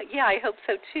 Yeah, I hope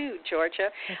so too, Georgia.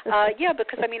 Yeah,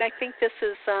 because I think this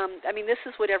is this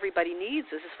is what everybody needs.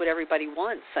 This is what everybody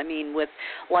wants. With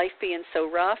life being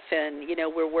so rough and,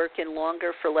 we're working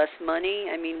longer for less money,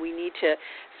 we need to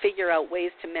figure out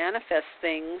ways to manifest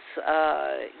things,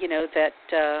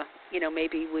 that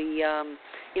maybe we an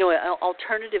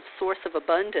alternative source of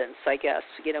abundance, I guess,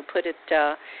 put it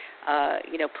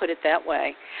that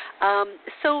way. I'm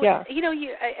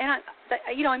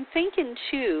thinking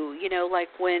too, like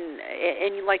when,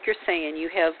 and like you're saying, you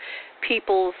have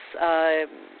people's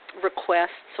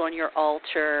requests on your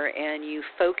altar and you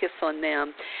focus on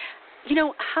them.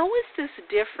 How is this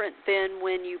different than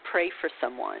when you pray for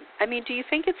someone? Do you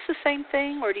think it's the same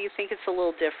thing, or do you think it's a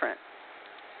little different?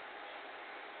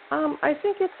 I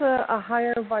think it's a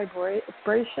higher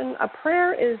vibration. A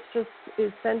prayer is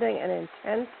sending an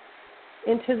intent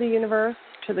into the universe,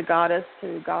 to the goddess,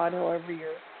 to God, however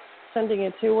you're sending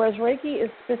it to, whereas Reiki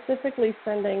is specifically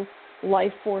sending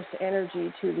life force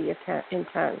energy to the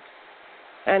intent.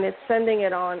 And it's sending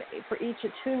it on, for each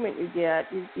attunement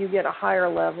you get a higher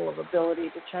level of ability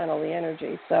to channel the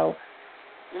energy. So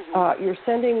you're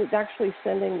actually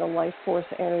sending the life force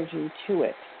energy to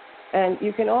it. And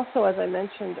you can also, as I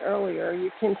mentioned earlier,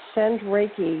 you can send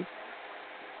Reiki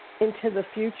into the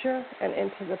future and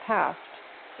into the past.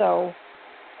 So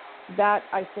that,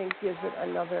 I think, gives it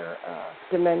another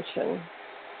dimension.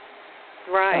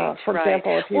 Right. For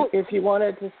example, if you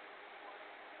wanted to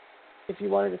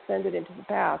send it into the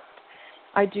past,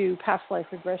 I do past life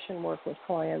regression work with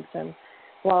clients, and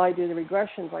while I do the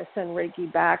regressions, I send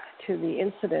Reiki back to the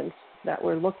incidents that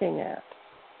we're looking at,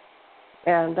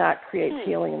 and that creates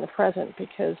healing in the present,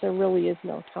 because there really is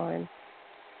no time.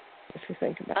 If you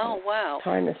think about it. Oh, wow.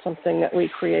 Time is something that we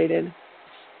created.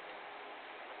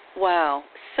 Wow.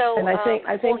 So, and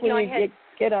I think when you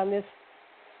get on this,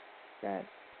 go ahead.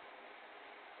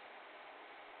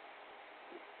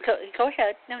 Go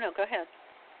ahead. No, go ahead.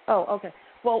 Oh, okay.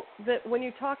 Well, when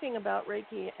you're talking about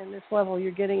Reiki and this level,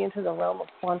 you're getting into the realm of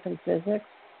quantum physics,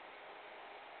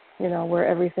 where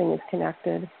everything is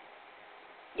connected.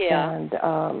 Yeah. And,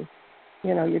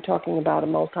 you're talking about a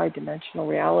multi-dimensional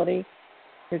reality.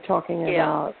 You're talking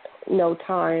about no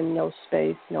time, no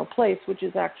space, no place, which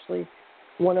is actually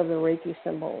one of the Reiki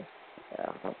symbols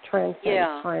of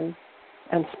transcends time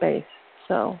and space.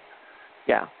 So,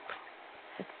 yeah,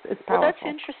 it's powerful. Well, that's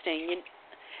interesting.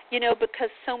 Because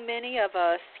so many of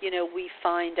us, we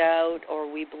find out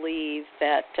or we believe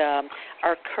that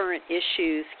our current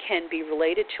issues can be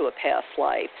related to a past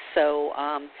life. So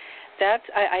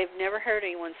I've never heard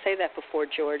anyone say that before,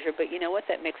 Georgia, but you know what?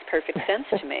 That makes perfect sense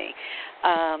to me.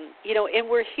 And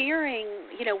we're hearing,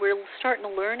 we're starting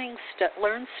to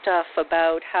learn stuff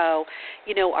about how,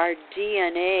 our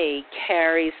DNA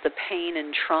carries the pain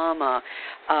and trauma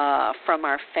from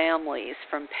our families,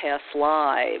 from past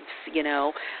lives,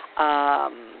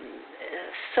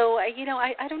 So,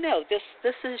 I don't know.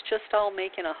 This is just all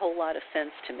making a whole lot of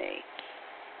sense to me.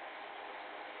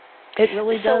 It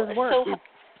really does work.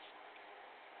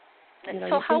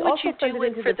 So how would you do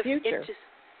it for the future?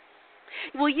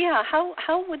 Well, yeah.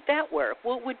 How would that work?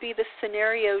 What would be the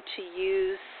scenario to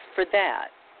use for that?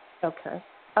 Okay.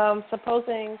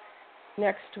 Supposing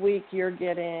next week you're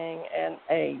getting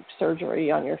a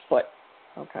surgery on your foot.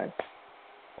 Okay.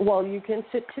 Well, you can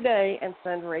sit today and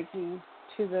send Reiki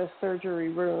to the surgery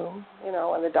room,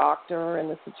 and the doctor and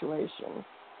the situation,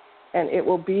 and it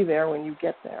will be there when you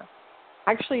get there.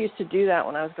 I actually used to do that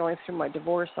when I was going through my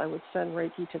divorce. I would send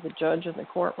Reiki to the judge in the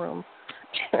courtroom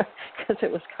because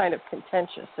it was kind of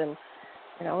contentious, and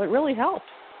it really helped.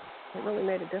 It really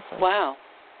made a difference. Wow,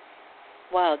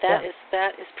 that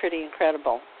is pretty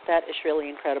incredible. That is really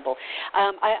incredible.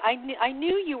 I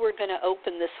knew you were going to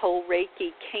open this whole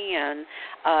Reiki can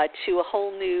to a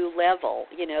whole new level,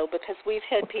 because we've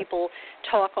had people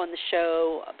talk on the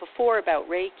show before about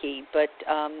Reiki, but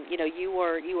you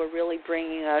were really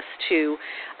bringing us to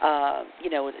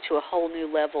to a whole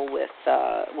new level with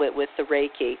the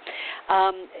Reiki.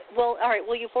 Well, all right.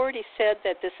 Well, you've already said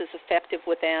that this is effective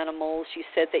with animals. You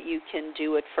said that you can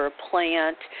do it for a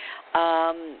plant.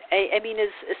 I mean,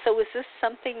 is this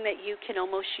something that you can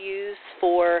almost use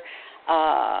for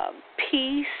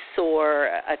peace or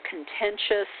a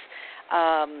contentious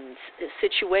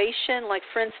situation? Like,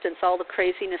 for instance, all the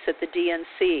craziness at the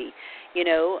DNC,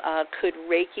 could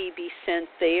Reiki be sent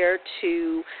there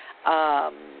to,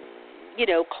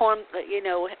 calm,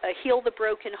 heal the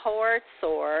broken hearts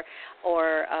or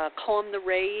calm the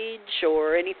rage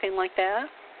or anything like that?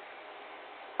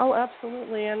 Oh,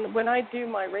 absolutely. And when I do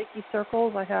my Reiki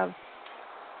circles, I have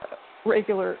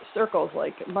regular circles,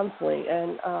 like monthly.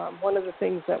 And one of the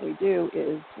things that we do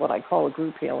is what I call a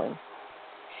group healing.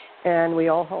 And we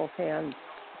all hold hands.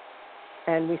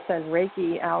 And we send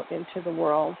Reiki out into the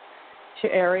world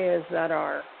to areas that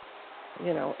are,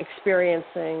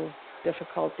 experiencing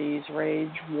difficulties, rage,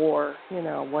 war,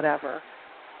 whatever.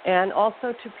 And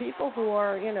also to people who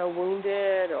are,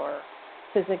 wounded or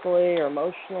physically or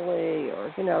emotionally,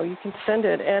 or, you can send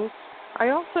it. And I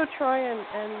also try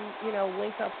and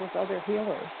link up with other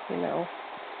healers,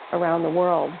 around the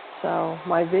world. So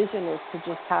my vision is to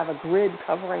just have a grid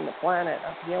covering the planet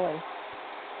of healing,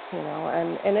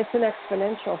 and it's an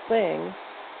exponential thing,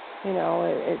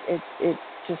 it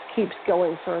just keeps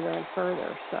going further and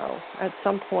further. So at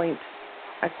some point,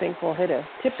 I think we'll hit a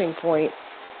tipping point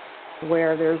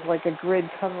where there's like a grid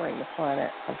covering the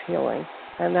planet of healing.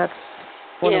 And that's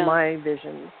one of my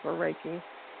visions for Reiki.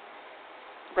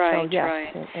 Right, so, yes,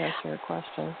 right. To answer your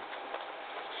question.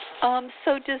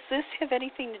 So does this have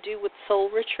anything to do with soul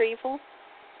retrieval?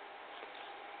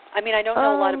 I mean, I don't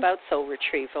know a lot about soul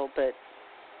retrieval, but...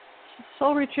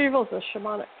 Soul retrieval is a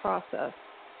shamanic process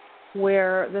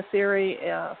where the theory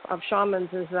of shamans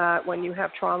is that when you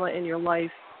have trauma in your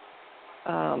life,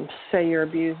 say you're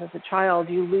abused as a child,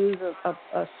 you lose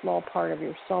a small part of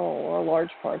your soul, or a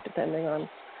large part, depending on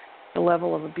the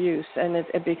level of abuse, and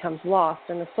it becomes lost.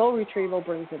 And the soul retrieval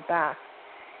brings it back.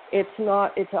 It's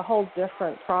a whole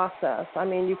different process. I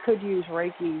mean, you could use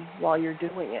Reiki while you're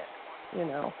doing it,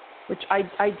 which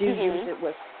I do use it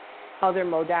with other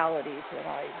modalities that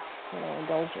I,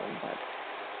 indulge in, but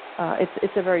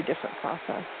it's a very different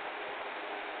process.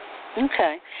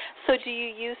 Okay. So do you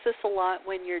use this a lot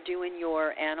when you're doing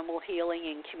your animal healing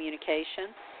and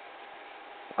communication?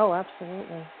 Oh,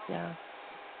 absolutely. Yeah.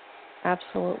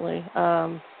 Absolutely.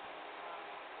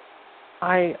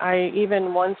 I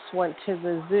even once went to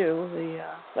the zoo,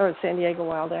 or San Diego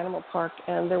Wild Animal Park,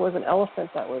 and there was an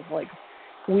elephant that was like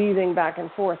weaving back and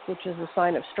forth, which is a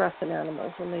sign of stress in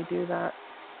animals when they do that.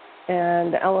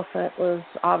 And the elephant was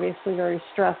obviously very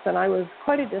stressed, and I was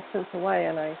quite a distance away,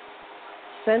 and I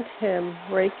sent him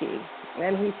Reiki,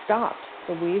 and he stopped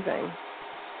the weaving,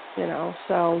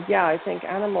 So, yeah, I think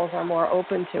animals are more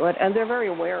open to it, and they're very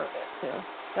aware of it, too.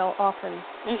 They'll often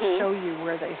show you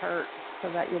where they hurt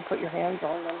so that you'll put your hands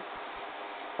on them.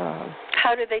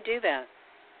 How do they do that?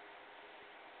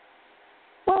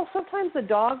 Well, sometimes the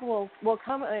dog will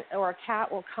come, or a cat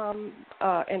will come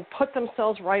and put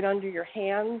themselves right under your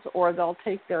hands, or they'll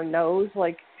take their nose.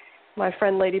 Like my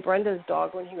friend Lady Brenda's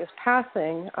dog, when he was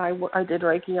passing, I did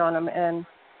Reiki on him, and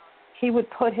he would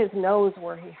put his nose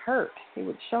where he hurt. He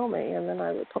would show me, and then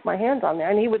I would put my hands on there,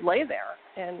 and he would lay there.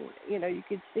 And, you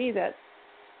could see that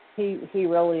he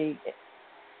really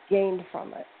gained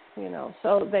from it,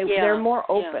 So they're more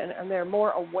open and they're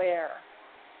more aware,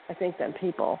 I think, than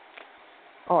people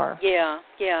are. Yeah.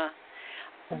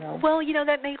 Well,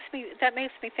 that makes me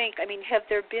think. I mean, have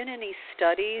there been any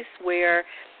studies where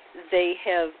they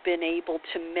have been able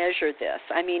to measure this?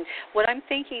 I mean, what I'm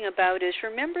thinking about is,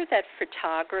 remember that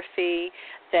photography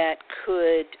that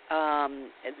could,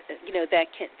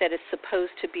 that is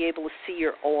supposed to be able to see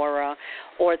your aura,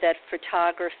 or that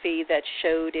photography that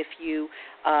showed if you,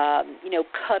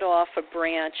 cut off a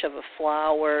branch of a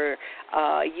flower,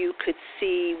 you could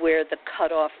see where the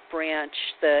cut off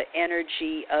branch, the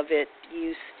energy of it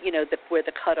used, where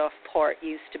the cut off part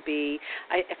used to be.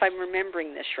 If I'm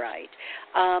remembering this right.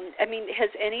 I mean, has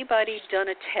anybody done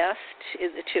a test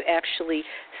to actually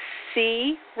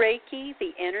see Reiki,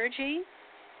 the energy?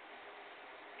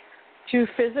 To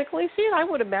physically see it? I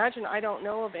would imagine. I don't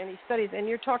know of any studies. And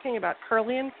you're talking about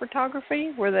Kirlian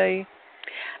photography, where they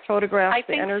photograph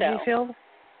the energy field?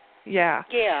 Yeah.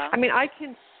 Yeah. I mean, I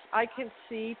can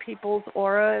see people's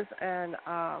auras, and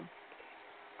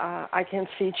I can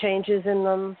see changes in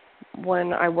them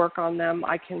when I work on them.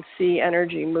 I can see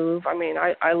energy move. I mean,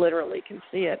 I literally can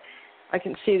see it. I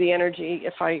can see the energy.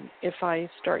 If I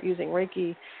start using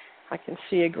Reiki, I can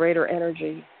see a greater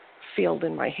energy field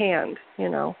in my hand,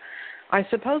 I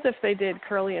suppose if they did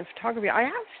Kirlian photography, I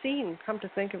have seen, come to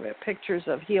think of it, pictures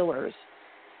of healers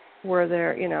where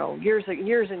they're, years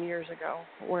and years ago,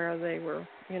 where they were,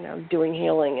 doing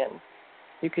healing, and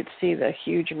you could see the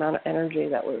huge amount of energy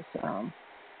that was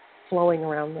flowing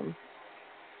around them.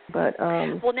 But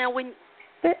well, now when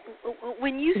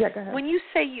you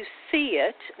say you see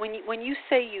it, I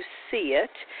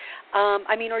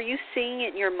mean, are you seeing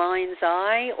it in your mind's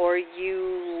eye, or are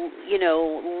you,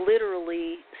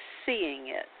 literally seeing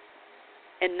it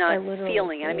and not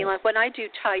feeling it? I mean, like when I do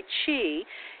Tai Chi,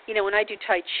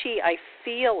 I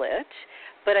feel it,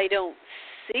 but I don't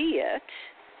see it,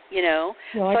 No,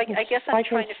 so I guess I'm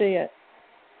trying to see it.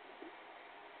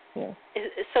 Yeah.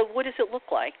 So what does it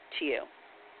look like to you?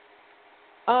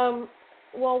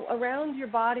 Well, around your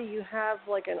body you have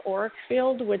like an auric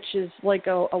field, which is like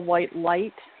a white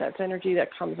light. That's energy that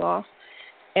comes off.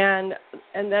 And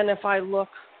then if I look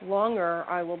longer,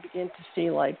 I will begin to see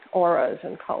like auras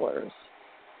and colors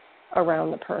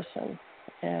around the person.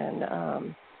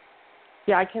 And,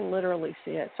 I can literally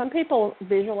see it. Some people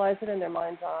visualize it in their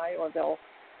mind's eye, or they'll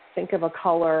think of a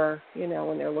color,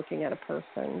 when they're looking at a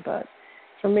person. But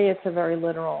for me, it's a very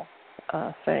literal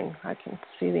thing. I can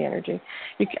see the energy.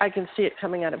 I can see it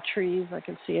coming out of trees. I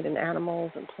can see it in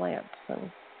animals and plants.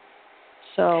 And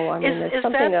so, I mean, it's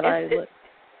something that I...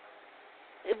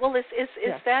 Well, is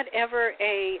that ever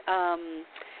a...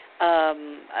 I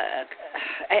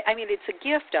mean, it's a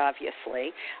gift,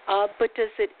 obviously, but does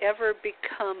it ever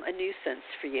become a nuisance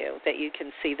for you that you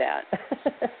can see that?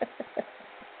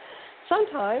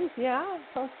 Sometimes, yeah.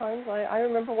 Sometimes. I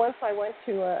remember once I went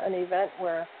to an event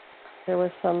where there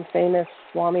was some famous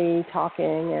Swami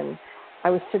talking, and I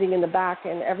was sitting in the back,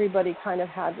 and everybody kind of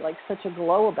had like such a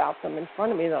glow about them in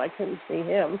front of me that I couldn't see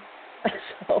him.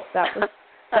 So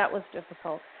that was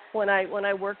difficult. When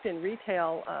I worked in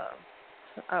retail,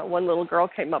 one little girl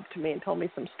came up to me and told me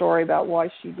some story about why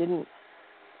she couldn't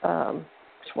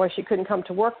come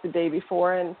to work the day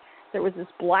before, and there was this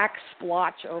black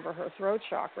splotch over her throat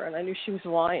chakra, and I knew she was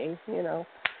lying,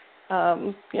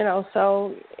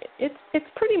 so it's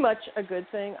pretty much a good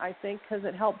thing, I think, because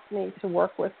it helps me to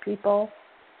work with people,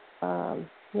 to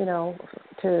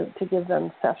give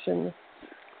them sessions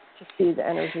to see the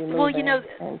energy moving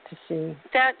and to see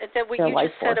that what their you life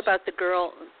just force. said about the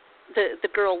girl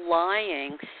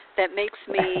lying, that makes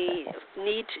me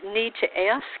need to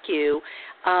ask you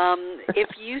if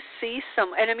you see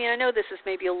some, and I know this is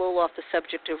maybe a little off the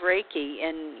subject of Reiki,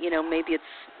 and maybe it's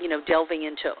delving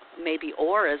into maybe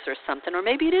auras or something, or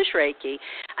maybe it is Reiki.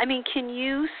 Can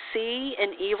you see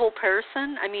an evil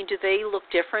person? Do they look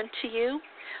different to you,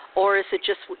 or is it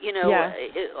just Yes.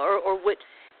 or what?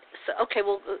 So, okay,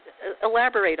 well,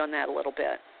 elaborate on that a little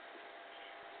bit.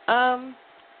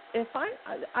 If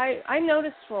I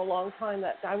noticed for a long time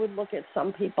that I would look at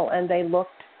some people and they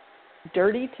looked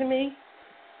dirty to me,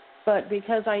 but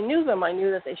because I knew them, I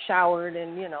knew that they showered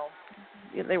and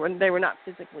they were not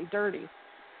physically dirty.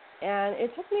 And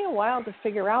it took me a while to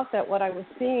figure out that what I was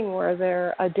seeing were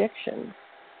their addictions.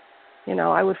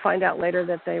 I would find out later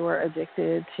that they were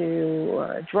addicted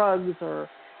to drugs or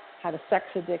had a sex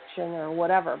addiction or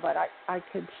whatever, but I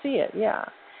could see it, yeah.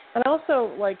 And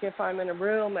also, like, if I'm in a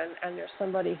room and there's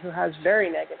somebody who has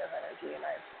very negative energy, and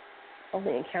I've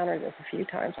only encountered this a few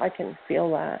times, I can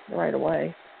feel that right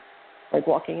away, like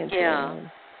walking into a room.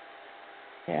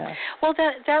 Yeah. Well,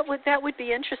 that would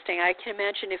be interesting. I can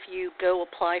imagine if you go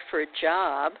apply for a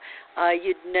job,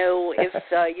 you'd know if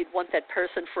you'd want that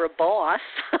person for a boss.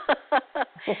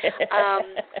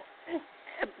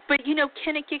 But,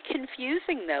 can it get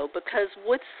confusing, though? Because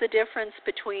what's the difference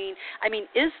between,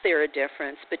 is there a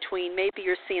difference between maybe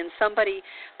you're seeing somebody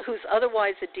who's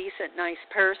otherwise a decent, nice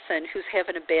person who's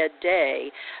having a bad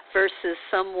day versus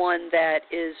someone that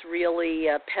is really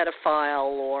a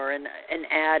pedophile or an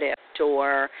addict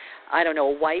or, I don't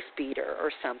know, a wife beater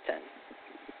or something?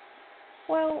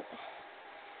 Well,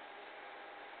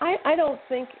 I don't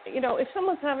think, if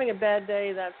someone's having a bad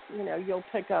day, that's, you'll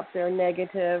pick up their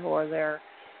negative or their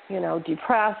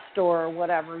depressed or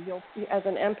whatever. As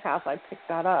an empath, I pick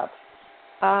that up.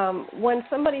 When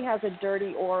somebody has a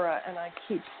dirty aura and I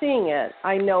keep seeing it,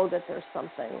 I know that there's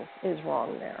something is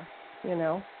wrong there,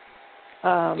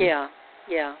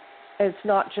 Yeah. It's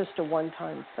not just a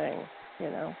one-time thing,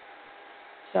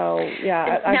 So,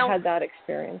 yeah, I've had that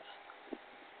experience.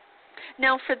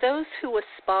 Now, for those who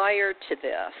aspire to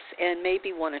this and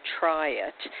maybe want to try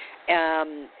it,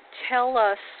 tell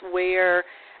us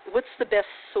what's the best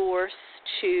source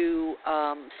to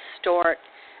start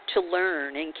to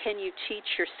learn, and can you teach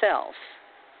yourself?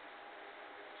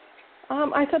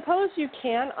 I suppose you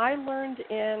can. I learned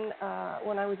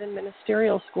when I was in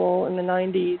ministerial school in the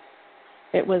 90s.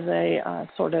 It was a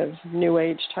sort of New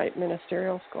Age type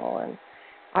ministerial school, and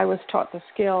I was taught the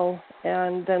skill,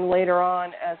 and then later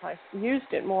on, as I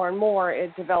used it more and more,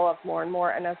 it developed more and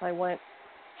more, and as I went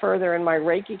further in my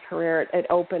Reiki career, it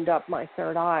opened up my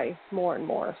third eye more and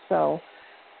more. So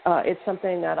it's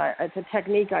something that it's a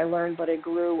technique I learned, but it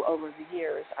grew over the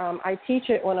years. I teach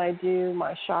it when I do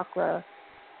my chakra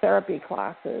therapy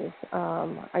classes.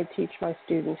 I teach my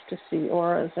students to see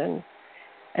auras and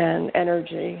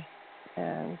energy,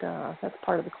 and that's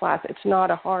part of the class. It's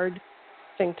not a hard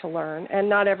thing to learn, and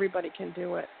not everybody can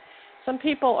do it. Some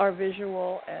people are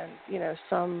visual, and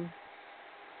some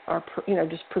are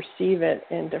just perceive it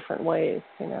in different ways.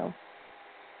 They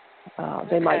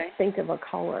might think of a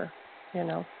color.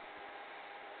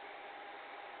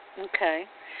 Okay.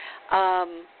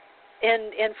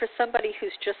 And for somebody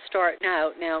who's just starting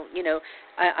out now,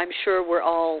 I'm sure we're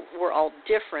all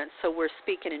different, so we're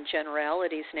speaking in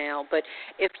generalities now. But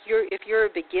if you're a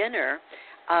beginner,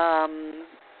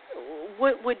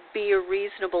 what would be a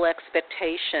reasonable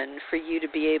expectation for you to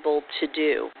be able to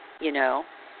do?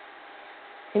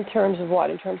 In terms of what?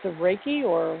 In terms of Reiki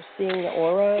or seeing the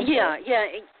aura? Yeah.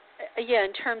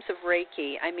 In terms of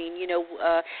Reiki,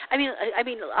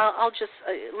 I'll just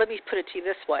let me put it to you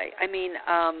this way.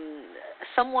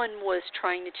 Someone was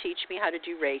trying to teach me how to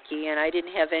do Reiki, and I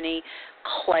didn't have any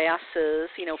classes,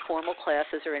 formal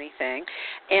classes or anything.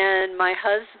 And my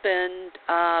husband,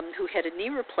 who had a knee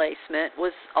replacement,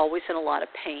 was always in a lot of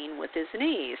pain with his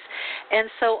knees, and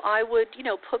so I would,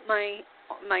 put my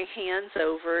hands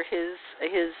over his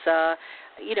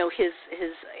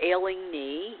ailing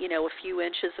knee, a few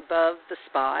inches above the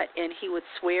spot, and he would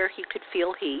swear he could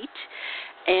feel heat,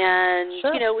 and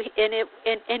sure.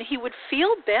 And he would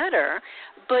feel better,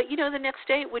 but the next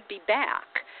day it would be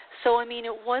back. So, I mean,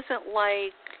 it wasn't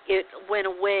like it went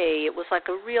away. It was like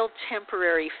a real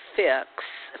temporary fix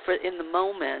in the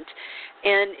moment.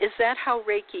 And is that how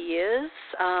Reiki is?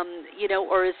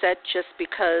 Or is that just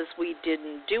because we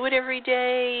didn't do it every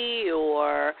day,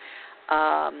 or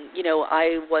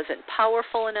I wasn't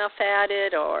powerful enough at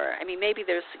it, or, I mean, maybe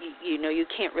there's, you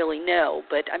can't really know,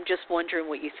 but I'm just wondering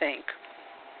what you think.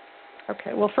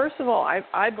 Okay. Well, first of all,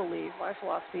 I believe my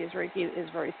philosophy is Reiki is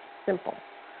very simple.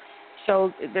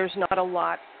 So there's not a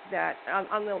lot that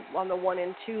on the 1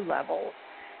 and 2 levels,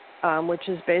 which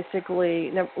is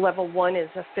basically level 1 is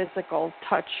a physical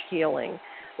touch healing.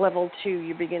 Level 2,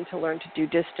 you begin to learn to do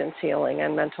distance healing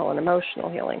and mental and emotional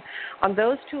healing. On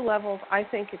those 2 levels, I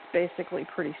think it's basically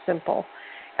pretty simple.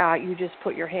 You just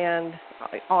put your hand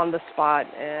on the spot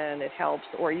and it helps,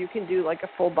 or you can do like a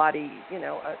full body,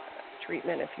 a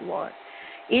treatment if you want.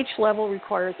 Each level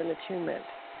requires an attunement,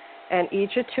 and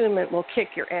each attunement will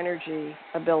kick your energy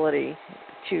ability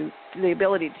the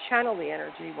ability to channel the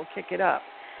energy will kick it up.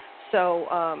 So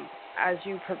as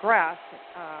you progress,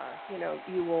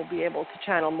 you will be able to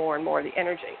channel more and more of the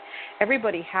energy.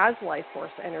 Everybody has life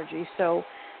force energy, so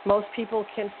most people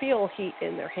can feel heat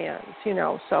in their hands,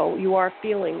 so you are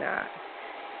feeling that.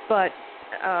 But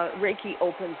Reiki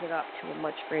opens it up to a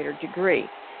much greater degree.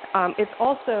 It's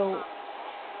also,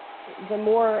 the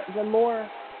more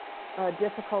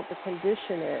difficult the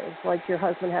condition is, like your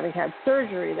husband having had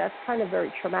surgery, that's kind of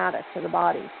very traumatic to the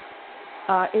body.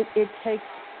 It takes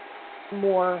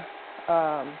more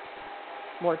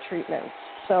treatments.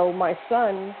 So my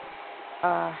son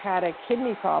had a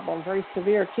kidney problem, very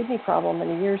severe kidney problem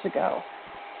many years ago,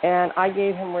 and I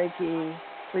gave him Reiki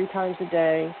 3 times a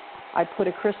day. I put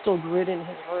a crystal grid in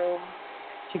his room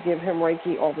to give him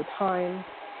Reiki all the time.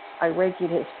 I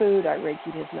Reiki'd his food, I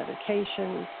Reiki'd his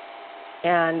medications,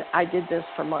 and I did this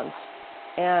for months.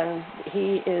 And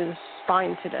he is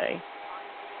fine today,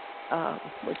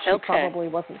 which he probably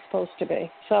wasn't supposed to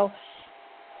be. So,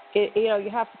 you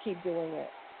have to keep doing it.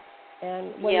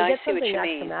 And when you get something that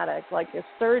traumatic, like a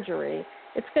surgery,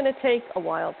 it's going to take a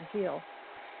while to heal.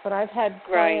 But I've had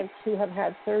clients who have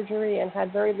had surgery and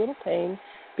had very little pain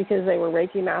because they were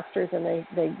Reiki masters and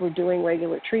they were doing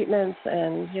regular treatments,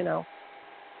 and,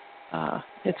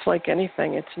 it's like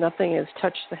anything. It's nothing has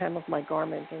touched the hem of my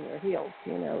garment and you're healed.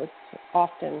 It's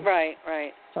often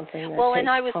something that and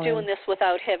I was time. doing this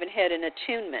without having had an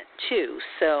attunement too.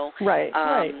 So there's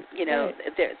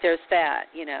that.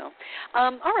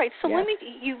 All right. So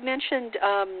you mentioned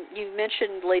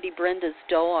Lady Brenda's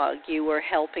dog. You were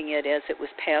helping it as it was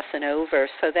passing over.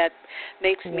 So that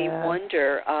makes me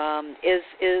wonder: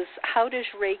 is how does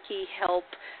Reiki help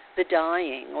the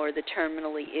dying or the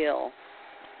terminally ill?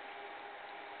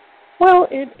 Well,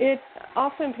 it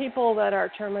often people that are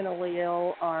terminally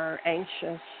ill are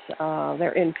anxious,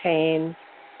 they're in pain,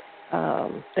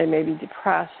 they may be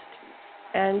depressed,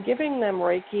 and giving them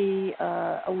Reiki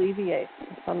alleviates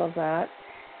some of that,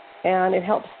 and it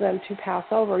helps them to pass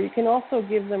over. You can also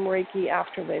give them Reiki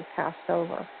after they've passed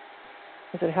over,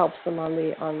 because it helps them on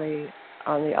the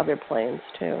other planes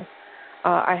too.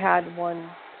 I had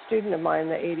one student of mine,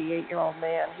 the 88-year-old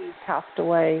man, he passed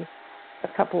away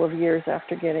a couple of years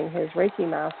after getting his Reiki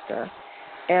Master.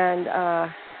 And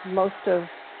most of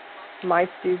my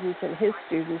students and his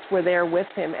students were there with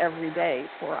him every day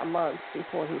for a month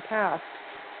before he passed.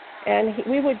 And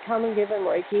we would come and give him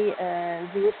Reiki, and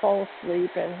he would fall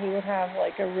asleep, and he would have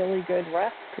like a really good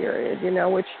rest period,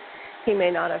 which he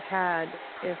may not have had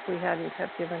if we hadn't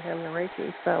kept giving him the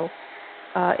Reiki. So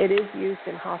it is used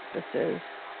in hospices.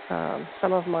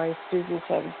 Some of my students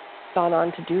have gone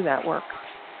on to do that work.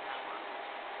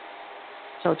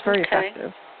 So it's very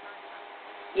effective.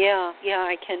 Yeah,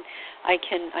 I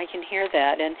can hear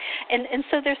that, and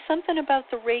so there's something about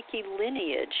the Reiki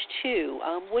lineage too.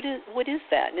 What is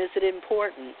that, and is it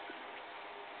important?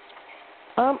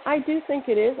 I do think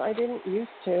it is. I didn't used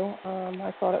to.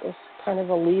 I thought it was kind of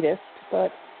elitist,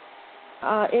 but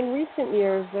in recent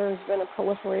years there's been a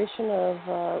proliferation of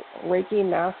Reiki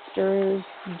masters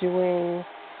doing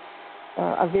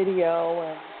a video,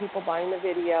 and people buying the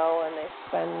video, and they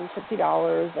spend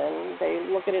 $50 and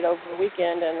they look at it over the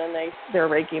weekend, and then they're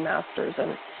Reiki masters,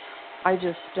 and I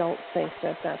just don't think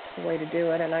that that's the way to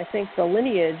do it. And I think the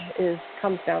lineage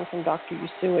comes down from Dr.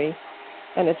 Usui,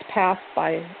 and it's passed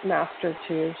by master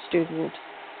to student,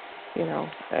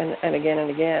 and again and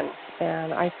again.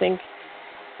 And I think,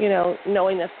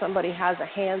 knowing that somebody has a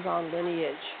hands-on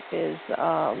lineage is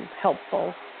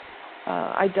helpful.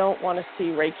 I don't want to see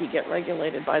Reiki get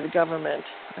regulated by the government.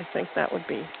 I think that would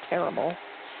be terrible,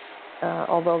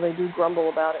 although they do grumble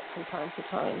about it from time to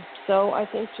time. So I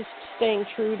think just staying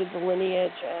true to the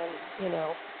lineage and,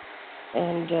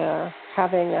 and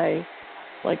having an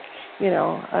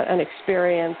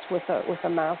experience with a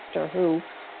master who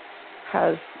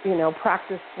has,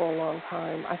 practiced for a long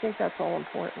time. I think that's all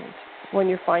important when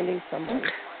you're finding someone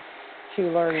to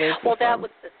learn Reiki Well, from.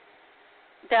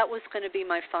 that was going to be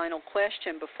my final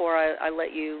question before I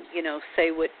let you,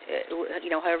 say what,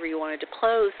 however you wanted to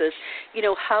close is,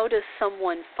 how does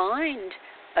someone find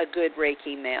a good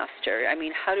Reiki master? I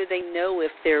mean, how do they know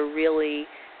if they're really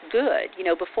good?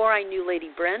 Before I knew Lady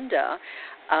Brenda,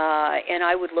 and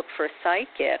I would look for a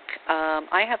psychic,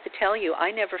 I have to tell you,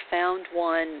 I never found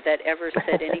one that ever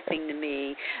said anything to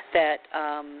me that,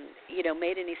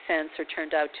 made any sense or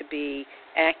turned out to be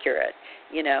accurate.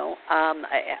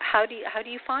 How do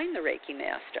you find the Reiki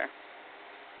master?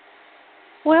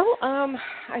 Well,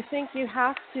 I think you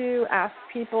have to ask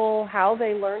people how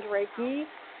they learned Reiki,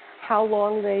 how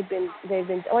long they've been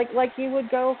like you would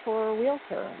go for a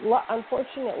realtor.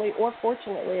 Unfortunately or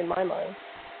fortunately, in my mind,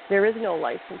 there is no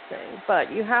licensing,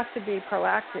 but you have to be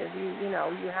proactive.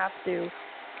 You have to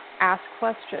ask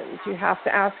questions. You have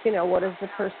to ask, what is the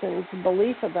person's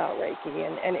belief about Reiki,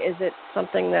 and is it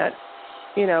something that,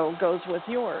 goes with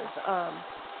yours?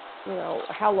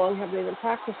 How long have they been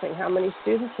practicing? How many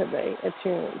students have they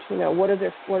attuned? What is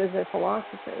their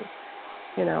philosophy?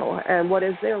 And what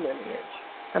is their lineage?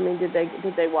 I mean, did they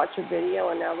watch a video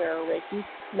and now they're a Reiki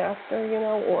master?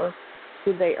 Or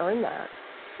did they earn that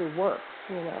through work?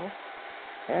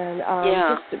 And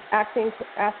just asking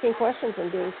questions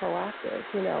and being proactive,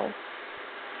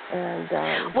 And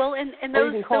and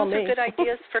those are good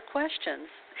ideas for questions.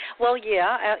 Well,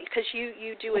 yeah, because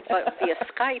you do it via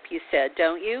Skype, you said,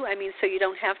 don't you? I mean, so you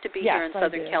don't have to be here in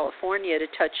Southern California to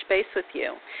touch base with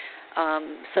you.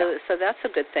 So that's a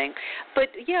good thing.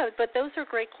 But those are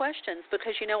great questions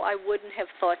because, I wouldn't have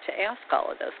thought to ask all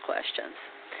of those questions.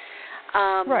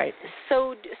 Right.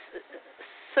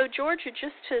 So, Georgia,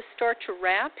 just to start to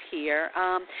wrap here,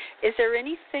 is there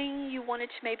anything you wanted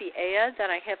to maybe add that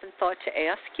I haven't thought to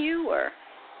ask you? Or?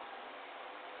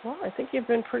 Well, I think you've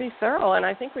been pretty thorough, and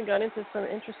I think we got into some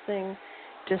interesting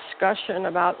discussion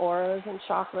about auras and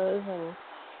chakras and,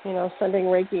 sending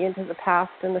Reiki into the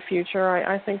past and the future.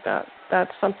 I think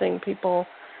that's something people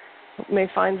may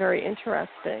find very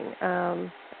interesting.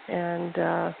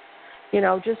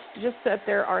 Just that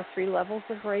there are 3 levels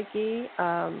of Reiki.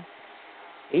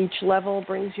 Each level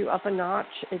brings you up a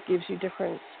notch. It gives you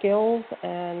different skills.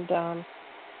 And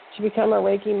to become a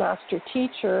Reiki Master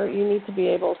Teacher, you need to be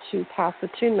able to pass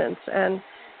attunements. And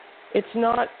it's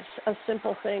not a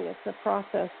simple thing. It's a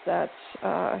process that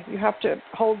you have to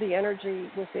hold the energy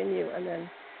within you and then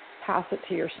pass it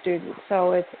to your students.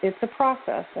 So it's a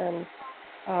process, and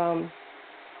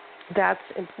that's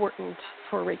important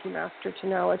for a Reiki Master to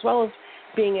know, as well as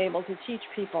being able to teach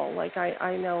people. Like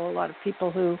I know a lot of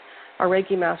people who are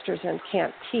Reiki Masters and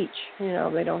can't teach.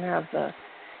 They don't have the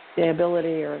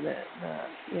ability or the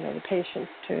patience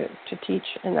to teach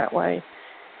in that way.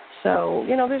 So,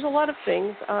 there's a lot of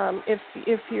things.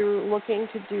 If you're looking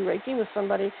to do Reiki with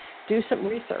somebody, do some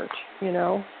research,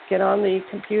 get on the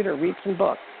computer, read some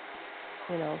books,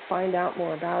 find out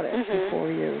more about it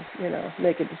before you,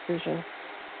 make a decision.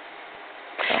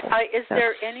 So is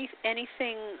there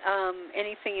anything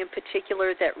in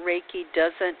particular that Reiki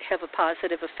doesn't have a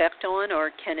positive effect on,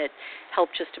 or can it help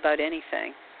just about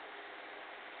anything?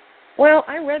 Well,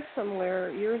 I read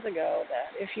somewhere years ago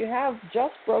that if you have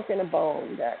just broken a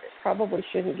bone, that it probably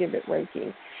shouldn't give it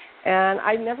Reiki. And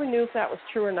I never knew if that was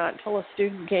true or not until a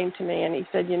student came to me and he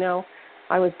said,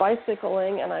 I was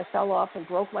bicycling and I fell off and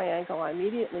broke my ankle. I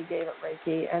immediately gave it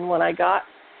Reiki. And when I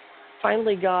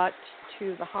finally got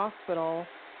to the hospital,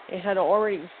 it had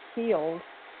already healed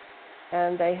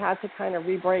and they had to kind of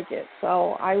re-break it.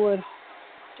 So I would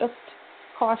just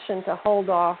caution to hold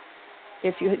off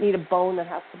if you need a bone that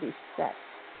has to be set,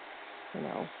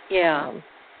 Yeah.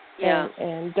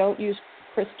 And don't use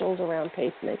crystals around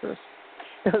pacemakers.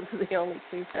 Those are the only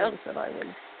 2 things that I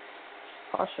would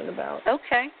caution about.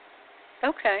 Okay.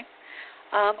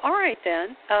 All right,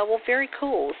 then. Well, very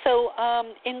cool. So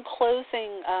in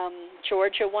closing,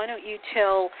 Georgia, why don't you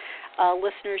tell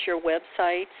listeners your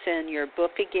websites and your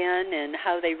book again and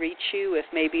how they reach you if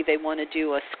maybe they want to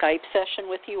do a Skype session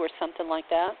with you or something like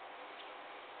that?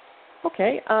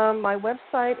 Okay, my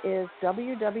website is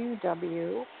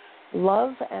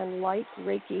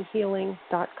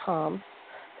www.loveandlightreikihealing.com.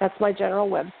 That's my general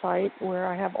website where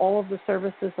I have all of the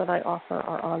services that I offer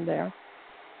are on there.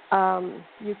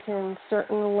 You can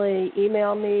certainly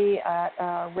email me at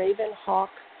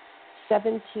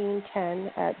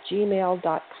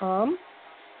ravenhawk1710@gmail.com,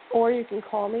 or you can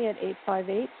call me at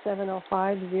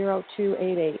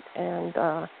 858-705-0288. And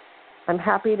I'm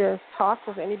happy to talk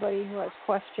with anybody who has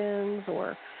questions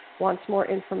or wants more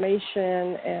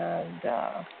information, and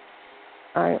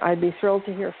I'd be thrilled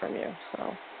to hear from you. So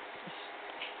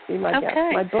just be my guest.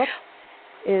 My book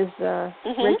is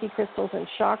Reiki Crystals and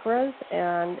Chakras,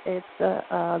 and it's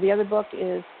the other book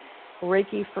is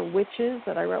Reiki for Witches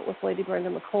that I wrote with Lady Brenda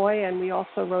McCoy, and we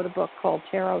also wrote a book called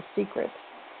Tarot Secrets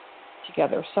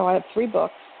together. So I have 3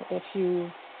 books. If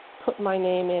you put my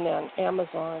name in on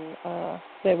Amazon,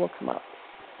 they will come up.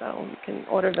 So you can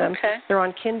order them. Okay. They're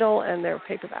on Kindle and they're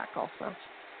paperback also.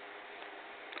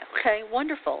 Okay,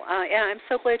 wonderful. Yeah, I'm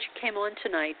so glad you came on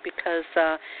tonight because,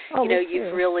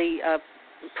 you've really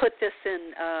put this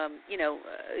in,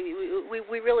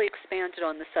 we really expanded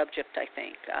on the subject, I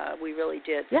think. We really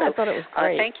did. Yeah, so, I thought it was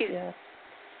great. Thank you.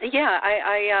 Yeah,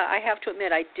 I have to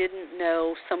admit I didn't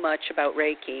know so much about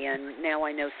Reiki, and now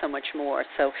I know so much more.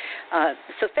 So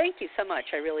thank you so much.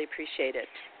 I really appreciate it.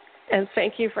 And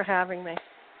thank you for having me.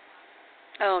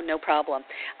 Oh, no problem.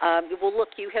 Well, look,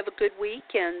 you have a good week,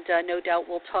 and no doubt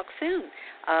we'll talk soon.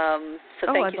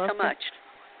 Thank you so much.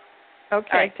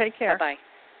 Okay, right, take care. Bye-bye.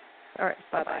 All right,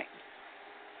 bye-bye. Bye-bye.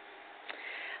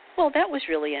 Well, that was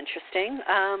really interesting,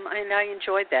 and I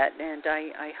enjoyed that, and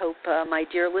I hope my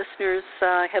dear listeners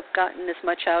have gotten as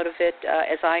much out of it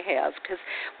as I have, because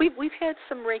we've had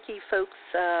some Reiki folks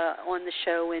on the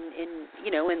show in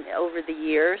over the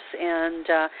years, and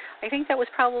I think that was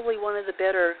probably one of the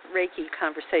better Reiki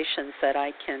conversations that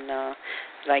I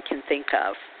can think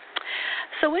of.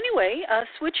 So anyway,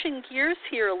 switching gears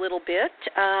here a little bit,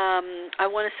 I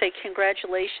want to say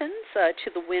congratulations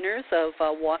to the winners of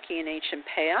Walking an Ancient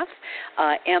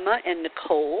Path, Emma and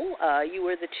Nicole. You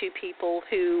were the 2 people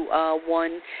who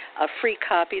won free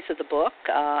copies of the book.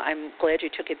 I'm glad you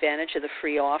took advantage of the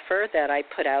free offer that I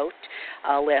put out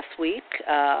last week,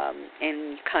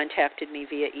 and contacted me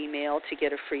via email to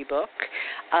get a free book.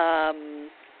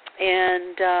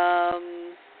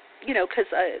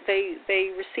 Because they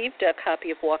received a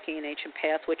copy of Walking an Ancient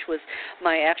Path, which was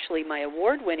my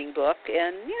award-winning book,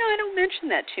 and I don't mention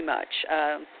that too much.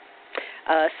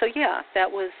 So yeah, that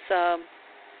was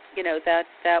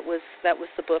that was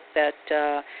the book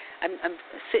that I'm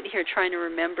sitting here trying to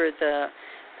remember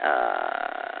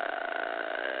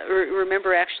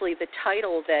remember actually the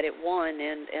title that it won,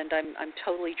 and I'm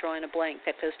totally drawing a blank.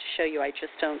 That goes to show you I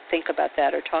just don't think about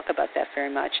that or talk about that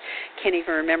very much. Can't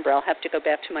even remember. I'll have to go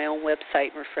back to my own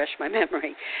website and refresh my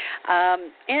memory.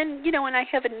 And I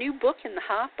have a new book in the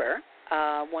hopper.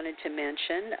 Wanted to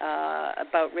mention,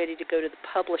 about ready to go to the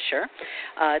publisher.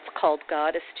 It's called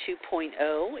Goddess 2.0,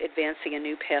 Advancing a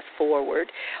New Path Forward,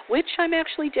 which I'm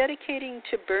actually dedicating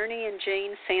to Bernie and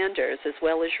Jane Sanders, as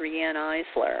well as Rianne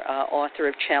Eisler, author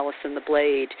of Chalice and the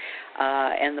Blade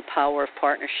and The Power of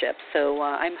Partnership. So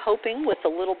I'm hoping with a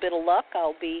little bit of luck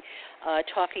I'll be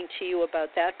talking to you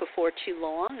about that before too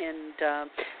long, and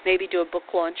maybe do a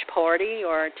book launch party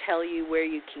or tell you where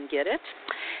you can get it.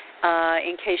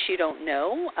 In case you don't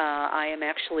know, I am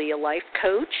actually a life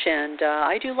coach, and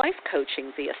I do life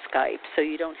coaching via Skype, so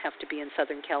you don't have to be in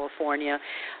Southern California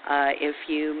if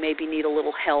you maybe need a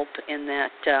little help in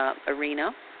that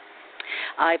arena.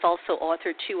 I've also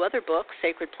authored 2 other books,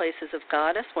 Sacred Places of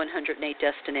Goddess, 108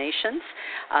 Destinations.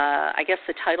 I guess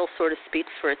the title sort of speaks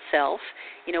for itself.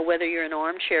 Whether you're an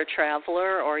armchair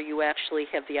traveler or you actually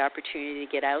have the opportunity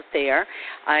to get out there,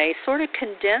 I sort of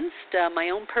condensed my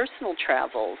own personal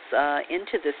travels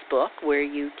into this book, where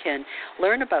you can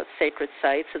learn about sacred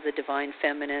sites of the Divine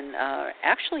Feminine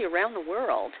actually around the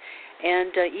world,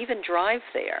 and even drive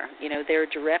there. There are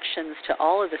directions to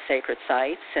all of the sacred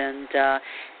sites, and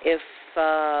if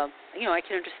I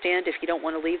can understand if you don't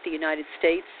want to leave the United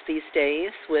States these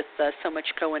days with so much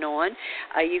going on,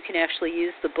 you can actually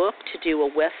use the book to do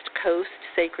a West Coast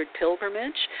sacred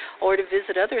pilgrimage or to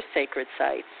visit other sacred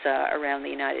sites around the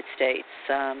United States,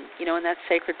 and that's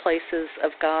Sacred Places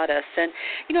of Goddess. And,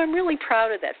 I'm really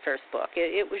proud of that first book.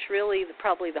 It was really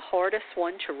probably the hardest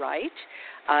one to write.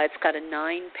 It's got a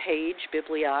 9-page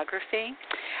bibliography.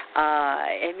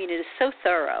 It is so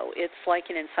thorough. It's like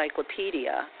an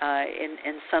encyclopedia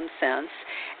in some sense.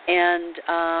 And,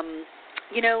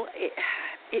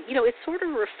 it sort of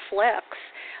reflects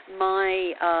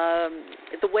my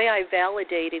the way I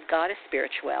validated goddess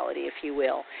spirituality, if you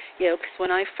will. Because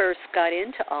when I first got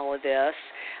into all of this,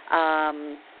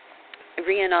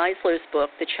 Rian Eisler's book,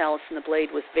 The Chalice and the Blade,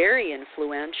 was very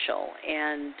influential,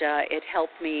 and it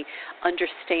helped me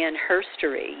understand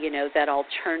herstory, that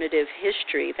alternative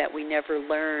history that we never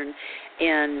learn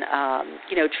in,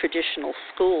 traditional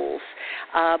schools.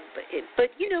 But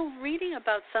reading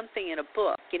about something in a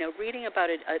book, reading about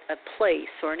a place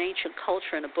or an ancient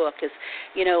culture in a book is,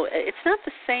 it's not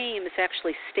the same as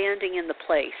actually standing in the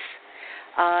place.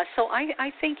 So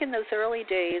I think in those early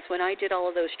days when I did all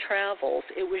of those travels,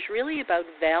 it was really about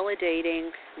validating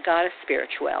goddess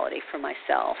spirituality for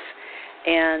myself.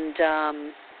 And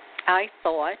I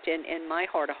thought in my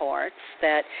heart of hearts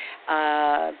that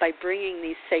by bringing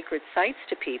these sacred sites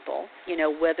to people,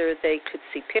 whether they could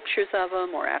see pictures of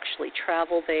them or actually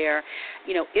travel there,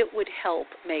 it would help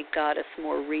make goddess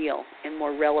more real and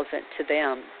more relevant to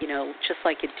them, just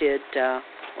like it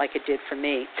did for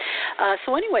me.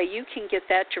 So anyway, you can get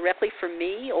that directly from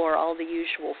me or all the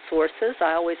usual sources.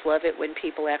 I always love it when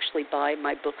people actually buy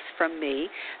my books from me.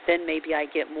 Then maybe I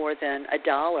get more than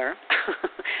 $1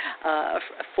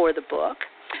 for the book.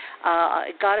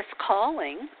 Goddess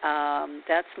Calling,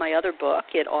 that's my other book.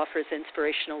 It offers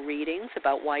inspirational readings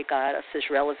about why goddess is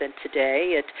relevant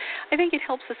today. I think it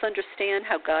helps us understand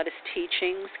how goddess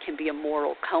teachings can be a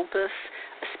moral compass,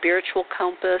 a spiritual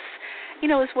compass,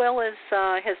 as well as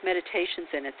has meditations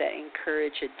in it that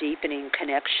encourage a deepening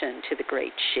connection to the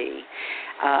great She.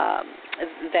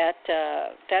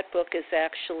 That book is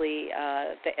actually,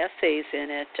 the essays in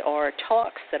it are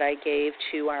talks that I gave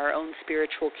to our own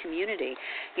spiritual community,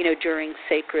 during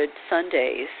sacred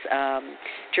Sundays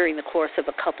during the course of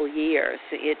a couple years.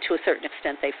 To a certain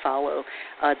extent, they follow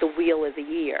the wheel of the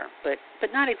year, but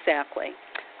not exactly.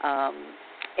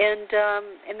 And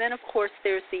then, of course,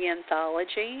 there's the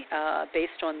anthology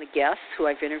based on the guests who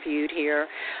I've interviewed here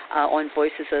on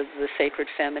Voices of the Sacred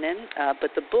Feminine.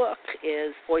 But the book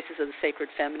is Voices of the Sacred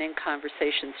Feminine,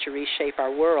 Conversations to Reshape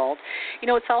Our World.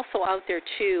 It's also out there,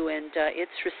 too, and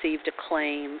it's received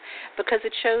acclaim because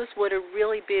it shows what a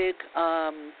really big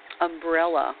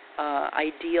umbrella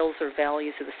ideals or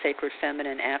values of the sacred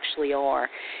feminine actually are,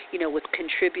 with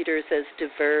contributors as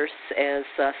diverse as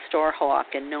Starhawk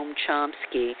and Noam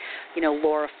Chomsky,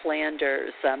 Laura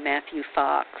Flanders, Matthew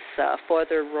Fox,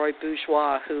 Father Roy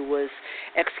Bourgeois, who was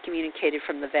excommunicated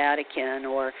from the Vatican,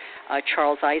 or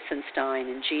Charles Eisenstein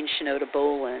and Jean Shinoda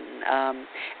Bolen,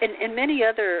 and many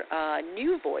other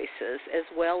new voices, as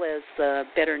well as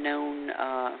better-known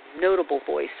notable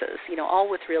voices, all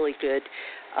with really good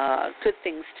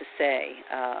things to say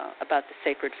about the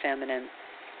sacred feminine,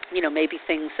 maybe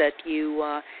things that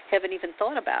you haven't even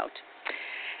thought about.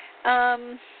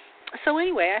 So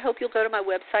anyway, I hope you'll go to my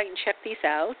website and check these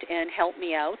out and help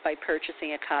me out by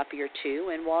purchasing a copy or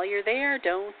two. And while you're there,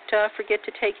 don't forget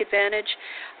to take advantage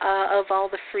of all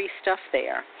the free stuff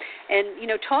there. And,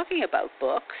 talking about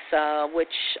books, which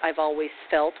I've always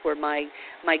felt were my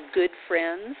good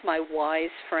friends, my wise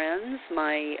friends,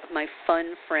 my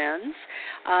fun friends,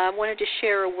 I wanted to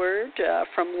share a word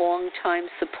from longtime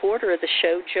supporter of the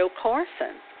show, Joe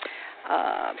Carson.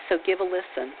 So give a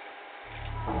listen.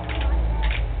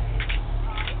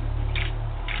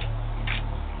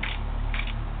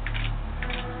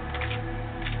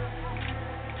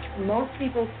 Most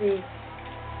people see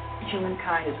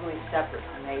humankind as really separate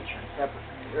from nature and separate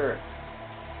from the earth.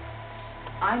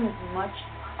 I'm as much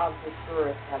of this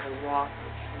earth as a rock or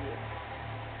a tree.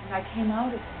 And I came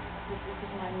out of it. This is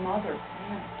my mother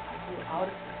planet. I grew out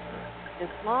of this earth.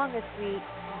 As long as we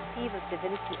conceive of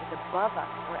divinity as above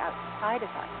us or outside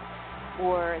of us,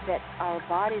 or that our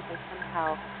bodies are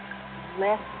somehow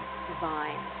less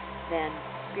divine than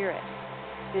spirit,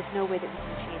 there's no way that we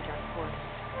can change our course.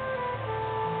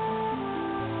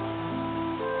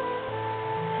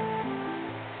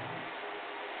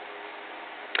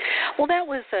 Well, that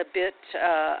was a bit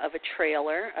of a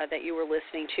trailer that you were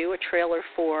listening to, a trailer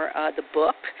for the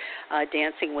book,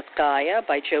 Dancing with Gaia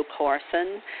by Joe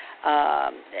Carson.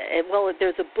 Well,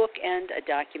 there's a book and a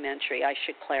documentary, I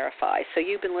should clarify. So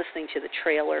you've been listening to the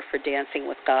trailer for Dancing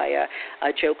with Gaia,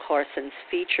 Joe Carson's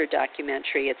feature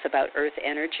documentary. It's about earth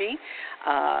energy,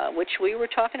 which we were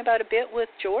talking about a bit with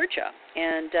Georgia.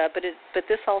 And but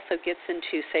this also gets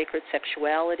into sacred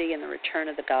sexuality and the return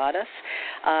of the goddess.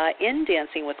 In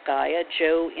Dancing with Gaia,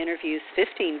 Joe interviews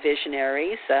 15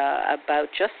 visionaries about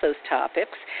just those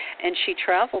topics, and she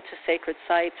traveled to sacred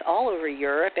sites all over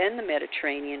Europe and the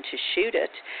Mediterranean to shoot it.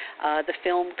 The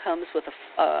film comes with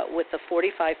a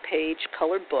 45-page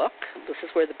colored book. This is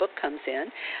where the book comes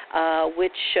in,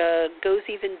 which goes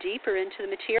even deeper into the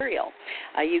material.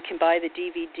 You can buy the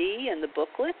DVD and the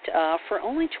booklet for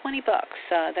only $20.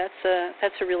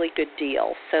 That's a really good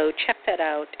deal. So check that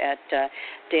out at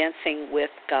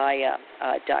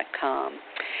dancingwithgaia.com.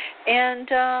 And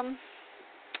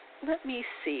let me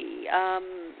see.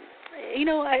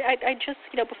 I just,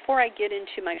 before I get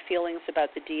into my feelings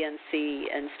about the DNC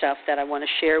and stuff that I want to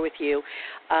share with you,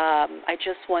 I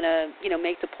just want to,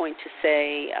 make the point to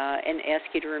say and ask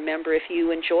you to remember, if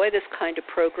you enjoy this kind of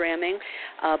programming,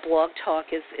 Blog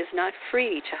Talk is not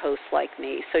free to hosts like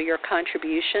me. So your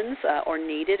contributions are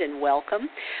needed and welcome.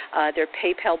 There are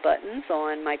PayPal buttons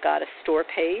on my Goddess store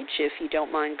page. If you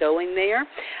don't mind going there,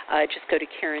 just go to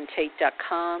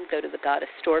KarenTate.com, go to the Goddess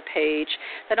store page.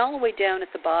 Then all the way down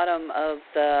at the bottom of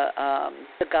the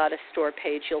Goddess store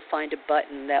page, you'll find a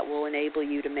button that will enable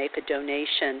you to make a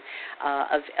donation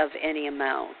of any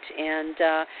amount. And,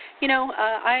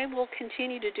 I will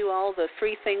continue to do all the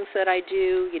free things that I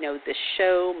do, this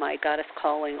show, my Goddess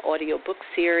Calling audio book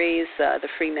series, the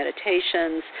free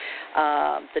meditations,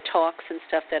 the talks and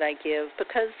stuff that I give,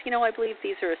 because, I believe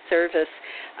these are a service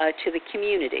to the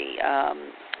community.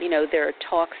 There are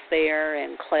talks there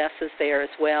and classes there as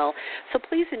well. So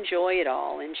please enjoy it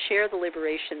all and share the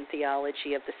liberation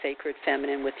theology of the sacred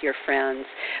feminine with your friends.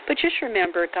 But just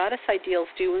remember, Goddess ideals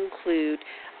do include,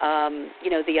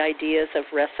 the ideas of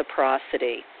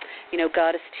reciprocity.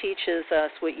 Goddess teaches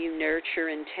us what you nurture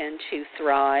and tend to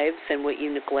thrives, and what you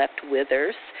neglect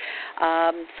withers.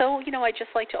 So, I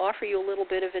just like to offer you a little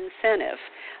bit of incentive.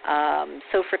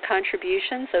 So for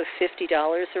contributions of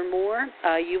 $50 or more,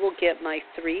 you will get my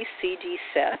 3-CD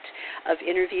set of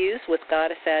interviews with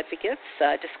Goddess advocates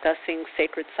discussing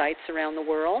sacred sites around the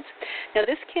world. Now,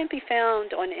 this can't be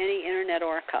found on any internet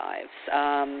archives.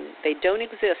 They don't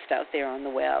exist out there on the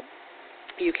web.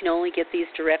 You can only get these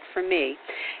direct from me.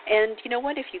 And you know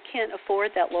what? If you can't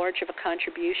afford that large of a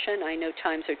contribution, I know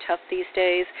times are tough these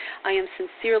days, I am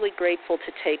sincerely grateful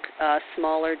to take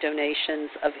smaller donations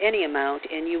of any amount,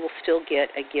 and you will still get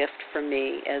a gift from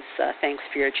me as thanks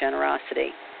for your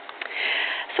generosity.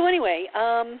 So anyway,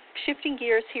 shifting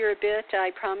gears here a bit,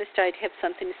 I promised I'd have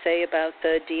something to say about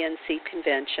the DNC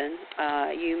convention.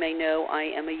 You may know I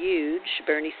am a huge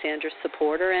Bernie Sanders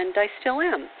supporter, and I still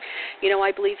am.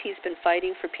 I believe he's been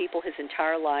fighting for people his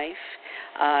entire life,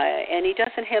 and he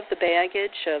doesn't have the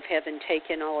baggage of having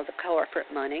taken all of the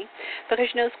corporate money,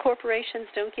 because corporations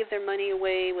don't give their money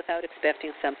away without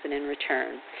expecting something in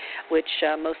return, which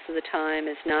most of the time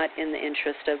is not in the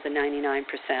interest of the 99%,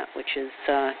 which is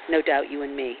no doubt you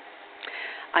and me.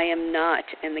 I am not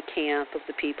in the camp of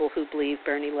the people who believe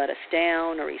Bernie let us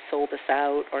down, or he sold us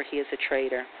out, or he is a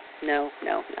traitor. No.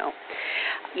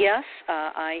 Yes,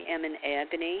 I am in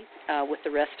agony with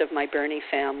the rest of my Bernie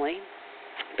family,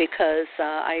 because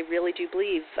I really do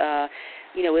believe, as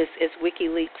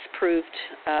WikiLeaks proved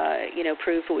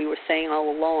what we were saying all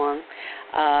along,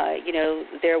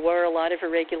 there were a lot of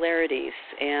irregularities,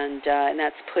 and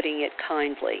that's putting it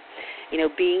kindly.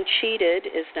 Being cheated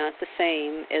is not the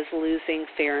same as losing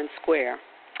fair and square.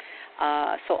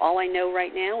 So all I know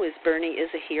right now is Bernie is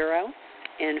a hero.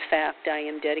 In fact, I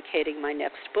am dedicating my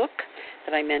next book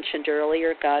that I mentioned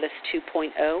earlier, Goddess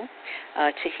 2.0,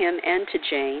 to him and to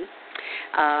Jane.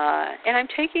 And I'm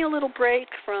taking a little break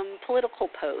from political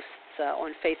posts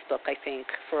on Facebook, I think,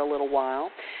 for a little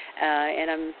while.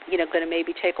 And I'm, going to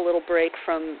maybe take a little break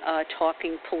from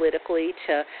talking politically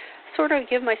to sort of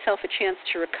give myself a chance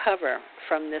to recover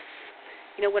from this,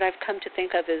 what I've come to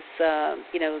think of as,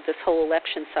 this whole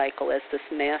election cycle as this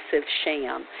massive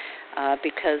sham.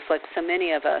 Because like so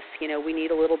many of us, we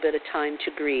need a little bit of time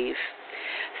to grieve.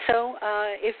 So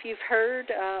if you've heard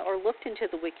or looked into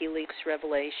the WikiLeaks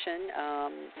revelation,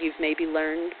 you've maybe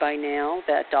learned by now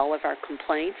that all of our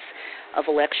complaints of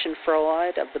election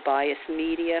fraud, of the biased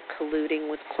media colluding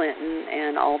with Clinton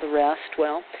and all the rest,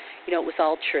 well, it was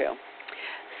all true.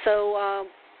 So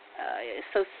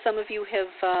some of you have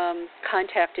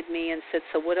contacted me and said,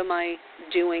 so what am I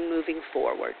doing moving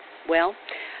forward? Well,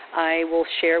 I will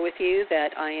share with you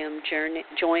that I am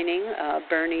joining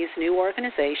Bernie's new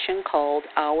organization called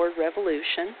Our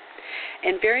Revolution.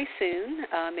 And very soon,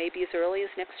 maybe as early as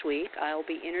next week, I'll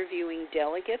be interviewing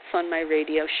delegates on my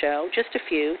radio show, just a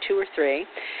few, 2 or 3,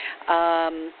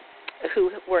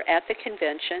 who were at the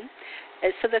convention,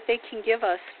 so that they can give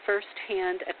us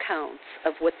firsthand accounts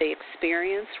of what they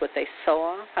experienced, what they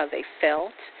saw, how they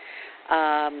felt.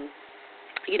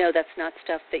 That's not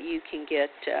stuff that you can get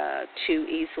too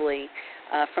easily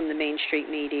from the Main Street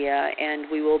media, and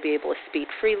we will be able to speak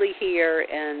freely here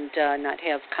and not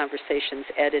have conversations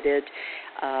edited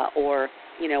or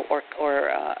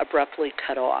abruptly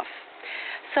cut off.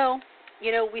 So,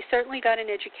 we certainly got an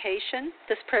education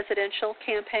this presidential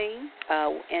campaign,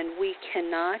 and we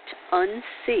cannot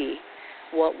unsee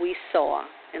what we saw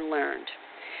and learned.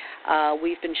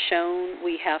 We've been shown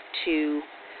we have to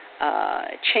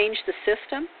change the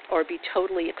system or be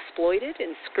totally exploited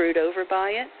and screwed over by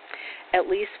it. At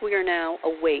least we are now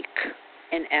awake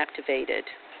and activated.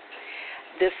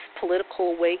 This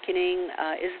political awakening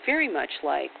is very much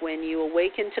like when you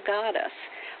awaken to goddess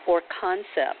or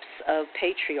concepts of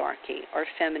patriarchy or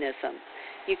feminism.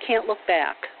 You can't look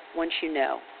back once you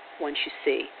know, once you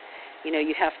see.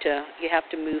 You have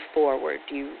to move forward.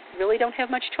 You really don't have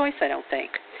much choice, I don't think.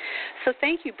 So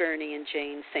thank you, Bernie and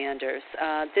Jane Sanders.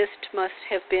 This must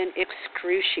have been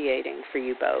excruciating for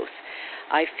you both.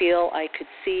 I feel I could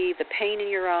see the pain in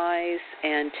your eyes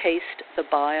and taste the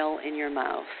bile in your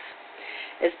mouth.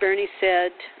 As Bernie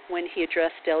said when he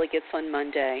addressed delegates on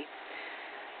Monday,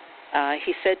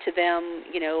 he said to them,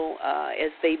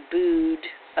 as they booed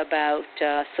about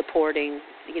supporting,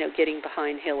 getting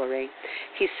behind Hillary,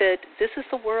 he said, this is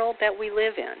the world that we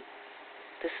live in.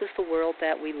 This is the world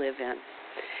that we live in.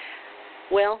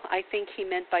 Well, I think he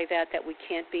meant by that we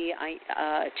can't be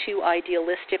too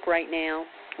idealistic right now.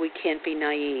 We can't be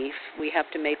naive. We have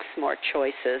to make smart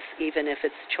choices, even if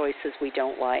it's choices we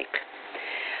don't like.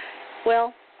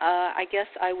 Well, I guess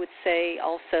I would say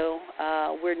also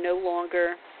we're no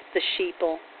longer the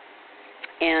sheeple,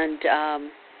 and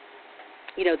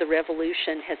the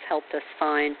revolution has helped us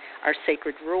find our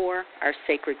sacred roar, our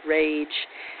sacred rage,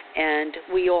 and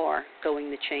we are going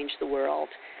to change the world.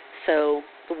 So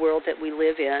the world that we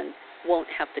live in won't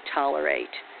have to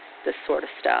tolerate this sort of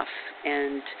stuff,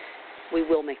 and we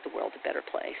will make the world a better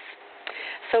place.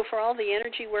 So for all the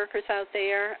energy workers out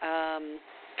there,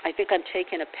 I think I'm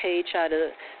taking a page out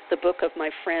of the book of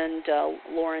my friend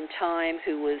Lauren Time,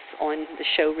 who was on the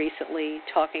show recently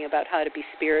talking about how to be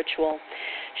spiritual.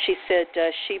 She said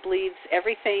she believes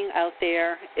everything out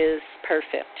there is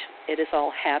perfect. It is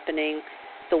all happening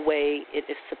the way it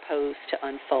is supposed to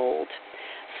unfold.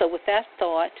 So with that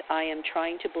thought, I am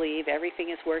trying to believe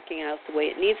everything is working out the way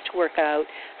it needs to work out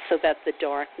so that the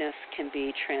darkness can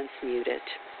be transmuted.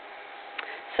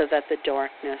 So that the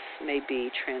darkness may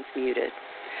be transmuted.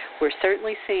 We're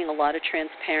certainly seeing a lot of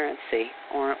transparency,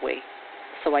 aren't we?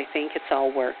 So I think it's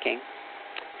all working.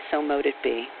 So mote it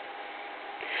be.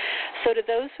 So to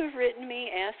those who have written me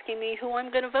asking me who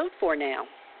I'm going to vote for now,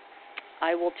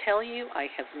 I will tell you I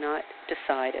have not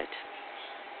decided.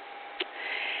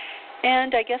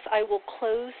 And I guess I will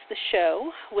close the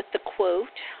show with the quote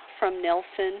from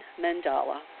Nelson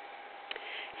Mandela.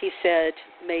 He said,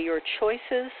 "May your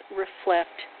choices reflect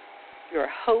your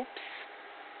hopes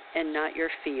and not your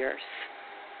fears."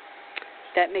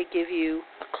 That may give you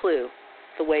a clue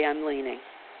the way I'm leaning.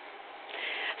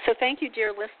 So thank you,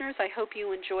 dear listeners. I hope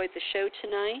you enjoyed the show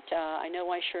tonight. I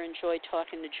know I sure enjoyed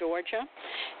talking to Georgia.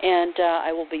 And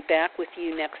I will be back with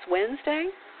you next Wednesday.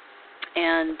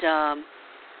 And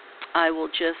I will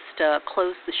just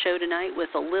close the show tonight with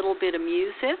a little bit of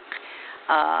music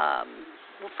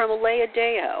from Alea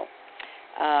Deo.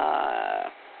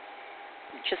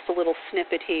 Just a little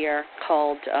snippet here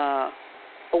called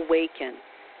Awaken,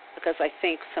 because I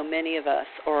think so many of us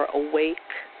are awake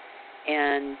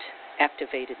and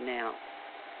activated now.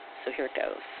 So here it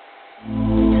goes.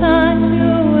 Time to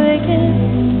awaken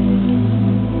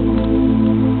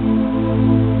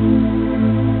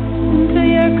to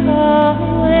your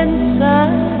call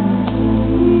inside.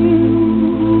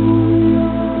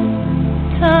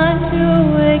 Time to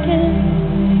awaken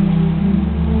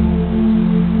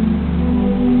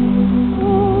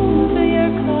to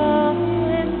your call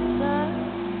inside.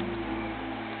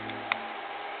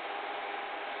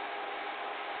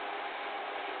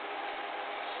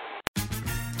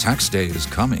 Tax day is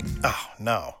coming. Oh,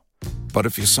 no. But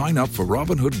if you sign up for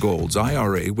Robinhood Gold's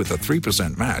IRA with a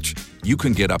 3% match, you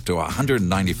can get up to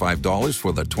 $195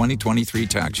 for the 2023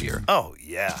 tax year. Oh,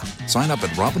 yeah. Sign up at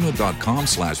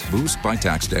Robinhood.com/boost by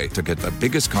tax day to get the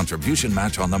biggest contribution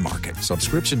match on the market.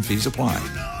 Subscription fees apply.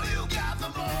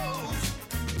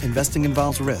 Investing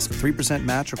involves risk. 3%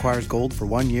 match requires gold for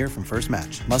 1 year from first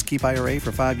match. Must keep IRA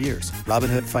for 5 years.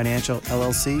 Robinhood Financial,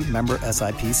 LLC, member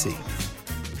SIPC.